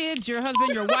kids, your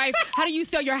husband, your wife? How do you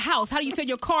sell your house? How do you sell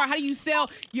your car? How do you sell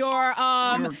your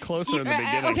You were closer in the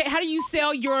beginning. Okay, how do you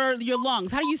sell your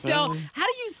lungs? How do you sell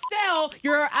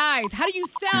your eyes? How do you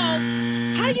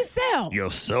sell your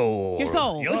soul? Your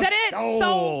soul. Your Was that it?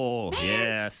 Soul.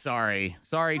 Yeah, sorry.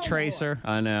 Sorry, Tracer.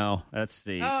 I know. Let's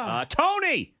see.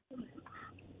 Tony!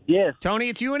 Yes. Tony,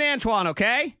 it's you and Antoine,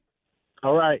 okay?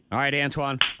 All right. All right,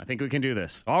 Antoine. I think we can do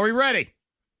this. Are we ready?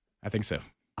 I think so.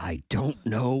 I don't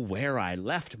know where I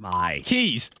left my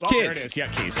Keys, Oh, kids. there it is. Yeah,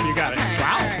 keys. You got it. Okay,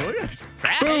 Wow. all right. Look at this.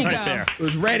 Fast There you right go. there. It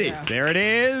was ready. Yeah. There it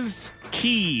is.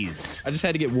 Keys. I just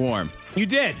had to get warm. You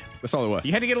did. That's all it was.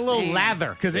 You had to get a little Dang. lather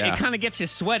because Yeah. it kind of gets you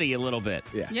sweaty a little bit.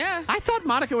 Yeah. Yeah. I thought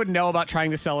Monica would know about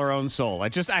trying to sell her own soul. I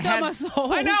Sell had my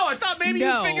soul. I know. I thought maybe you'd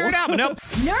No. figure it out, but nope.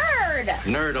 Nerd.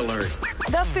 Nerd alert.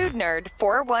 The Food Nerd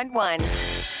 411.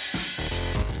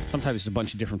 Sometimes there's a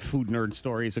bunch of different food nerd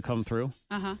stories that come through.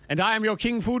 Uh-huh. And I am your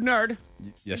king food nerd.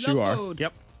 Yes, Love you are. food.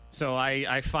 Yep. So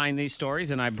I find these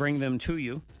stories and I bring them to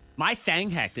you. My thang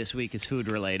hack this week is food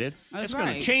related. That's it's going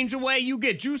right. to change the way you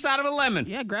get juice out of a lemon.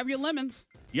 Yeah, grab your lemons.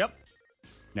 Yep.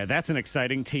 Now that's an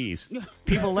exciting tease.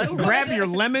 People, grab your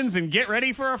lemons and get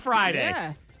ready for a Friday.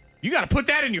 Yeah. You got to put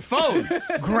that in your phone.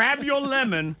 Grab your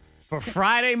lemon for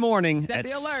Friday morning Set at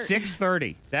the alert.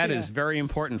 6:30. That Yeah. is very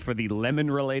important for the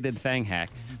lemon-related thang hack.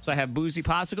 So I have boozy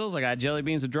popsicles, I got jelly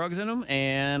beans with drugs in them,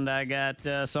 and I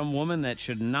got some woman that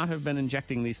should not have been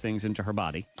injecting these things into her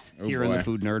body. Oh, Here in boy. the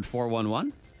Food Nerd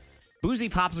 411. Boozy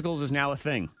popsicles is now a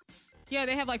thing. Yeah,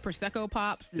 they have like Prosecco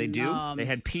pops. They and, do. They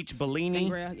had peach Bellini.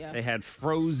 Sangria, yeah. They had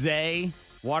Frosé,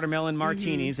 watermelon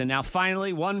martinis, and now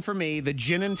finally one for me, the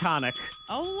gin and tonic.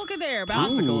 Oh, look at there. But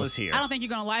Popsicle is here. I don't think you're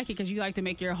going to like it because you like to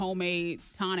make your homemade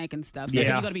tonic and stuff. So Yeah. I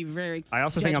think you're going to be very I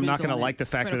also think I'm not going to judgmental like the and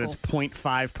fact critical. that it's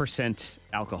 0.5%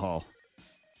 alcohol.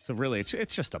 So really,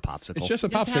 it's just a popsicle. It's just a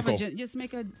Just have a popsicle. just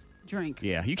make a drink.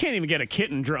 Yeah, you can't even get a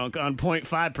kitten drunk on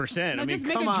 0.5%. No, I mean, just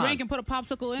make come a on. drink and put a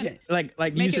popsicle in it. Like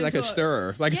Make use it it like a into a-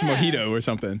 stirrer, like it's a Yeah. mojito or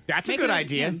something. That's a Make good it a-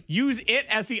 idea. yeah. Use it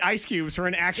as the ice cubes for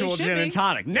an actual It should gin be. and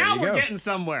tonic. Now you we're go. getting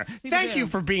somewhere. Thank do. you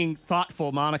for being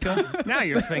thoughtful, Monica. Now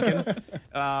you're thinking.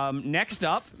 Next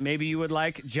up, maybe you would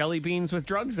like jelly beans with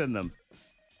drugs in them.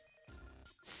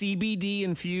 CBD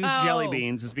infused jelly Oh.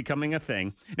 beans is becoming a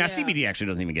thing. Now, Yeah. CBD actually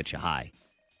doesn't even get you high.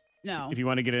 No. If you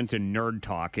want to get into nerd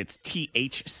talk, it's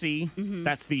THC. Mm-hmm.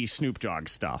 That's the Snoop Dogg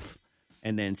stuff.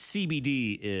 And then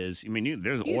CBD is, I mean,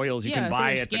 there's You- oils you yeah, can for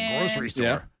buy your at the skin. grocery store.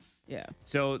 Yeah. Yeah.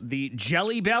 So the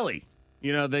Jelly Belly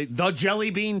You know, the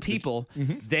Jelly Bean people,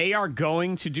 they are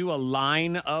going to do a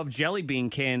line of Jelly Bean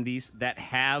candies that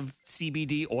have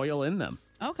CBD oil in them.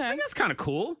 Okay. I think that's kind of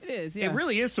cool. It is, yeah. It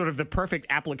really is sort of the perfect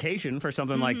application for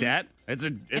something like that. And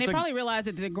they probably realize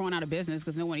that they're going out of business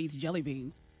because no one eats jelly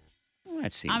beans.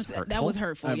 That seems hurtful. That was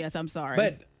hurtful. Yes, I'm sorry.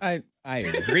 But I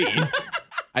agree.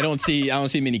 I don't see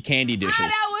many candy dishes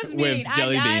that was with mean.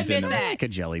 jelly I beans in them. admit I like a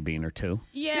jelly bean or two.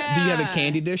 Yeah. Do you have a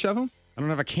candy dish of them? I don't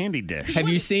have a candy dish. Have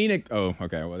you seen it? Oh,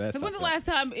 okay. Well, that's. When's the last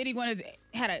time anyone has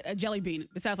had a jelly bean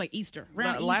besides like Easter?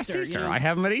 Around Last Easter. Easter. You know? I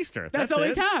have them at Easter. That's the only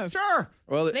it. time. Sure.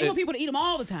 Well, They want people to eat them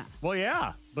all the time. Well,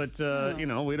 yeah, but you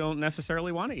know, we don't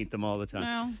necessarily want to eat them all the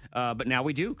time. But now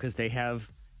we do because they have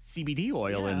CBD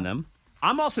oil in them.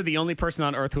 I'm also the only person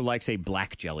on earth who likes a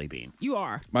black jelly bean. You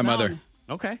are. My mother.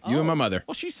 Okay. You and my mother.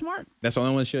 Well, she's smart. That's the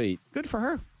only one she'll eat. Good for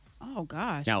her. Oh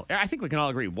gosh. Now, I think we can all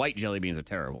agree white jelly beans are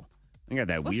terrible. They got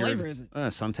that What weird flavor is it?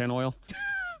 suntan oil.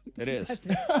 It is.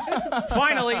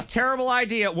 Finally, terrible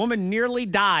idea. Woman nearly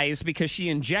dies because she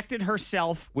injected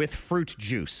herself with fruit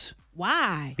juice.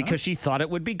 Why? Because she thought it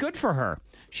would be good for her.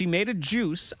 She made a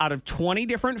juice out of 20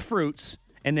 different fruits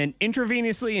and then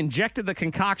intravenously injected the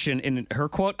concoction in her,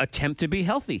 quote, attempt to be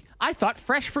healthy. I thought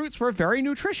fresh fruits were very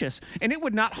nutritious, and it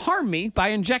would not harm me by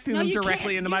injecting them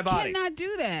directly into my body. You cannot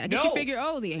do that. I guess you figure,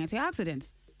 the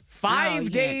antioxidants. 5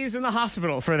 days in the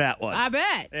hospital for that one. I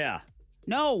bet. Yeah.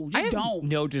 No, just I have don't.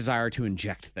 no desire to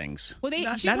inject things. Well,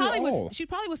 she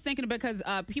probably was thinking because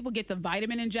people get the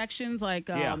vitamin injections, like,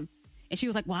 and she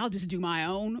was like, "Well, I'll just do my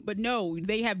own." But no,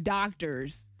 they have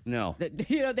doctors. No, that,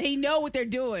 they know what they're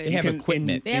doing. They have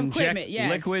equipment. They have inject equipment. Yes.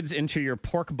 liquids into your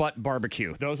pork butt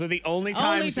barbecue. Those are the only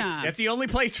times. That's the only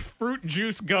place fruit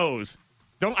juice goes.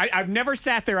 I've never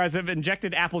sat there as I've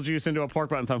injected apple juice into a pork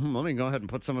butt and thought, let me go ahead and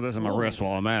put some of this in my wrist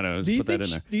while I'm at it. Put that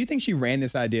in there. Do you think she ran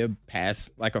this idea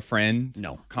past like a friend?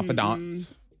 No. Confidant?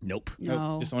 Nope.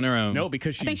 No. Just on her own. No,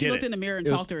 because she I think did she looked it. in the mirror and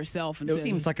talked to herself. And It said,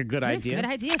 seems like a good idea. Good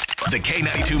idea. The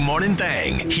K92 Morning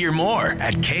Thing. Hear more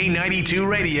at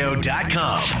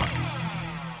K92Radio.com.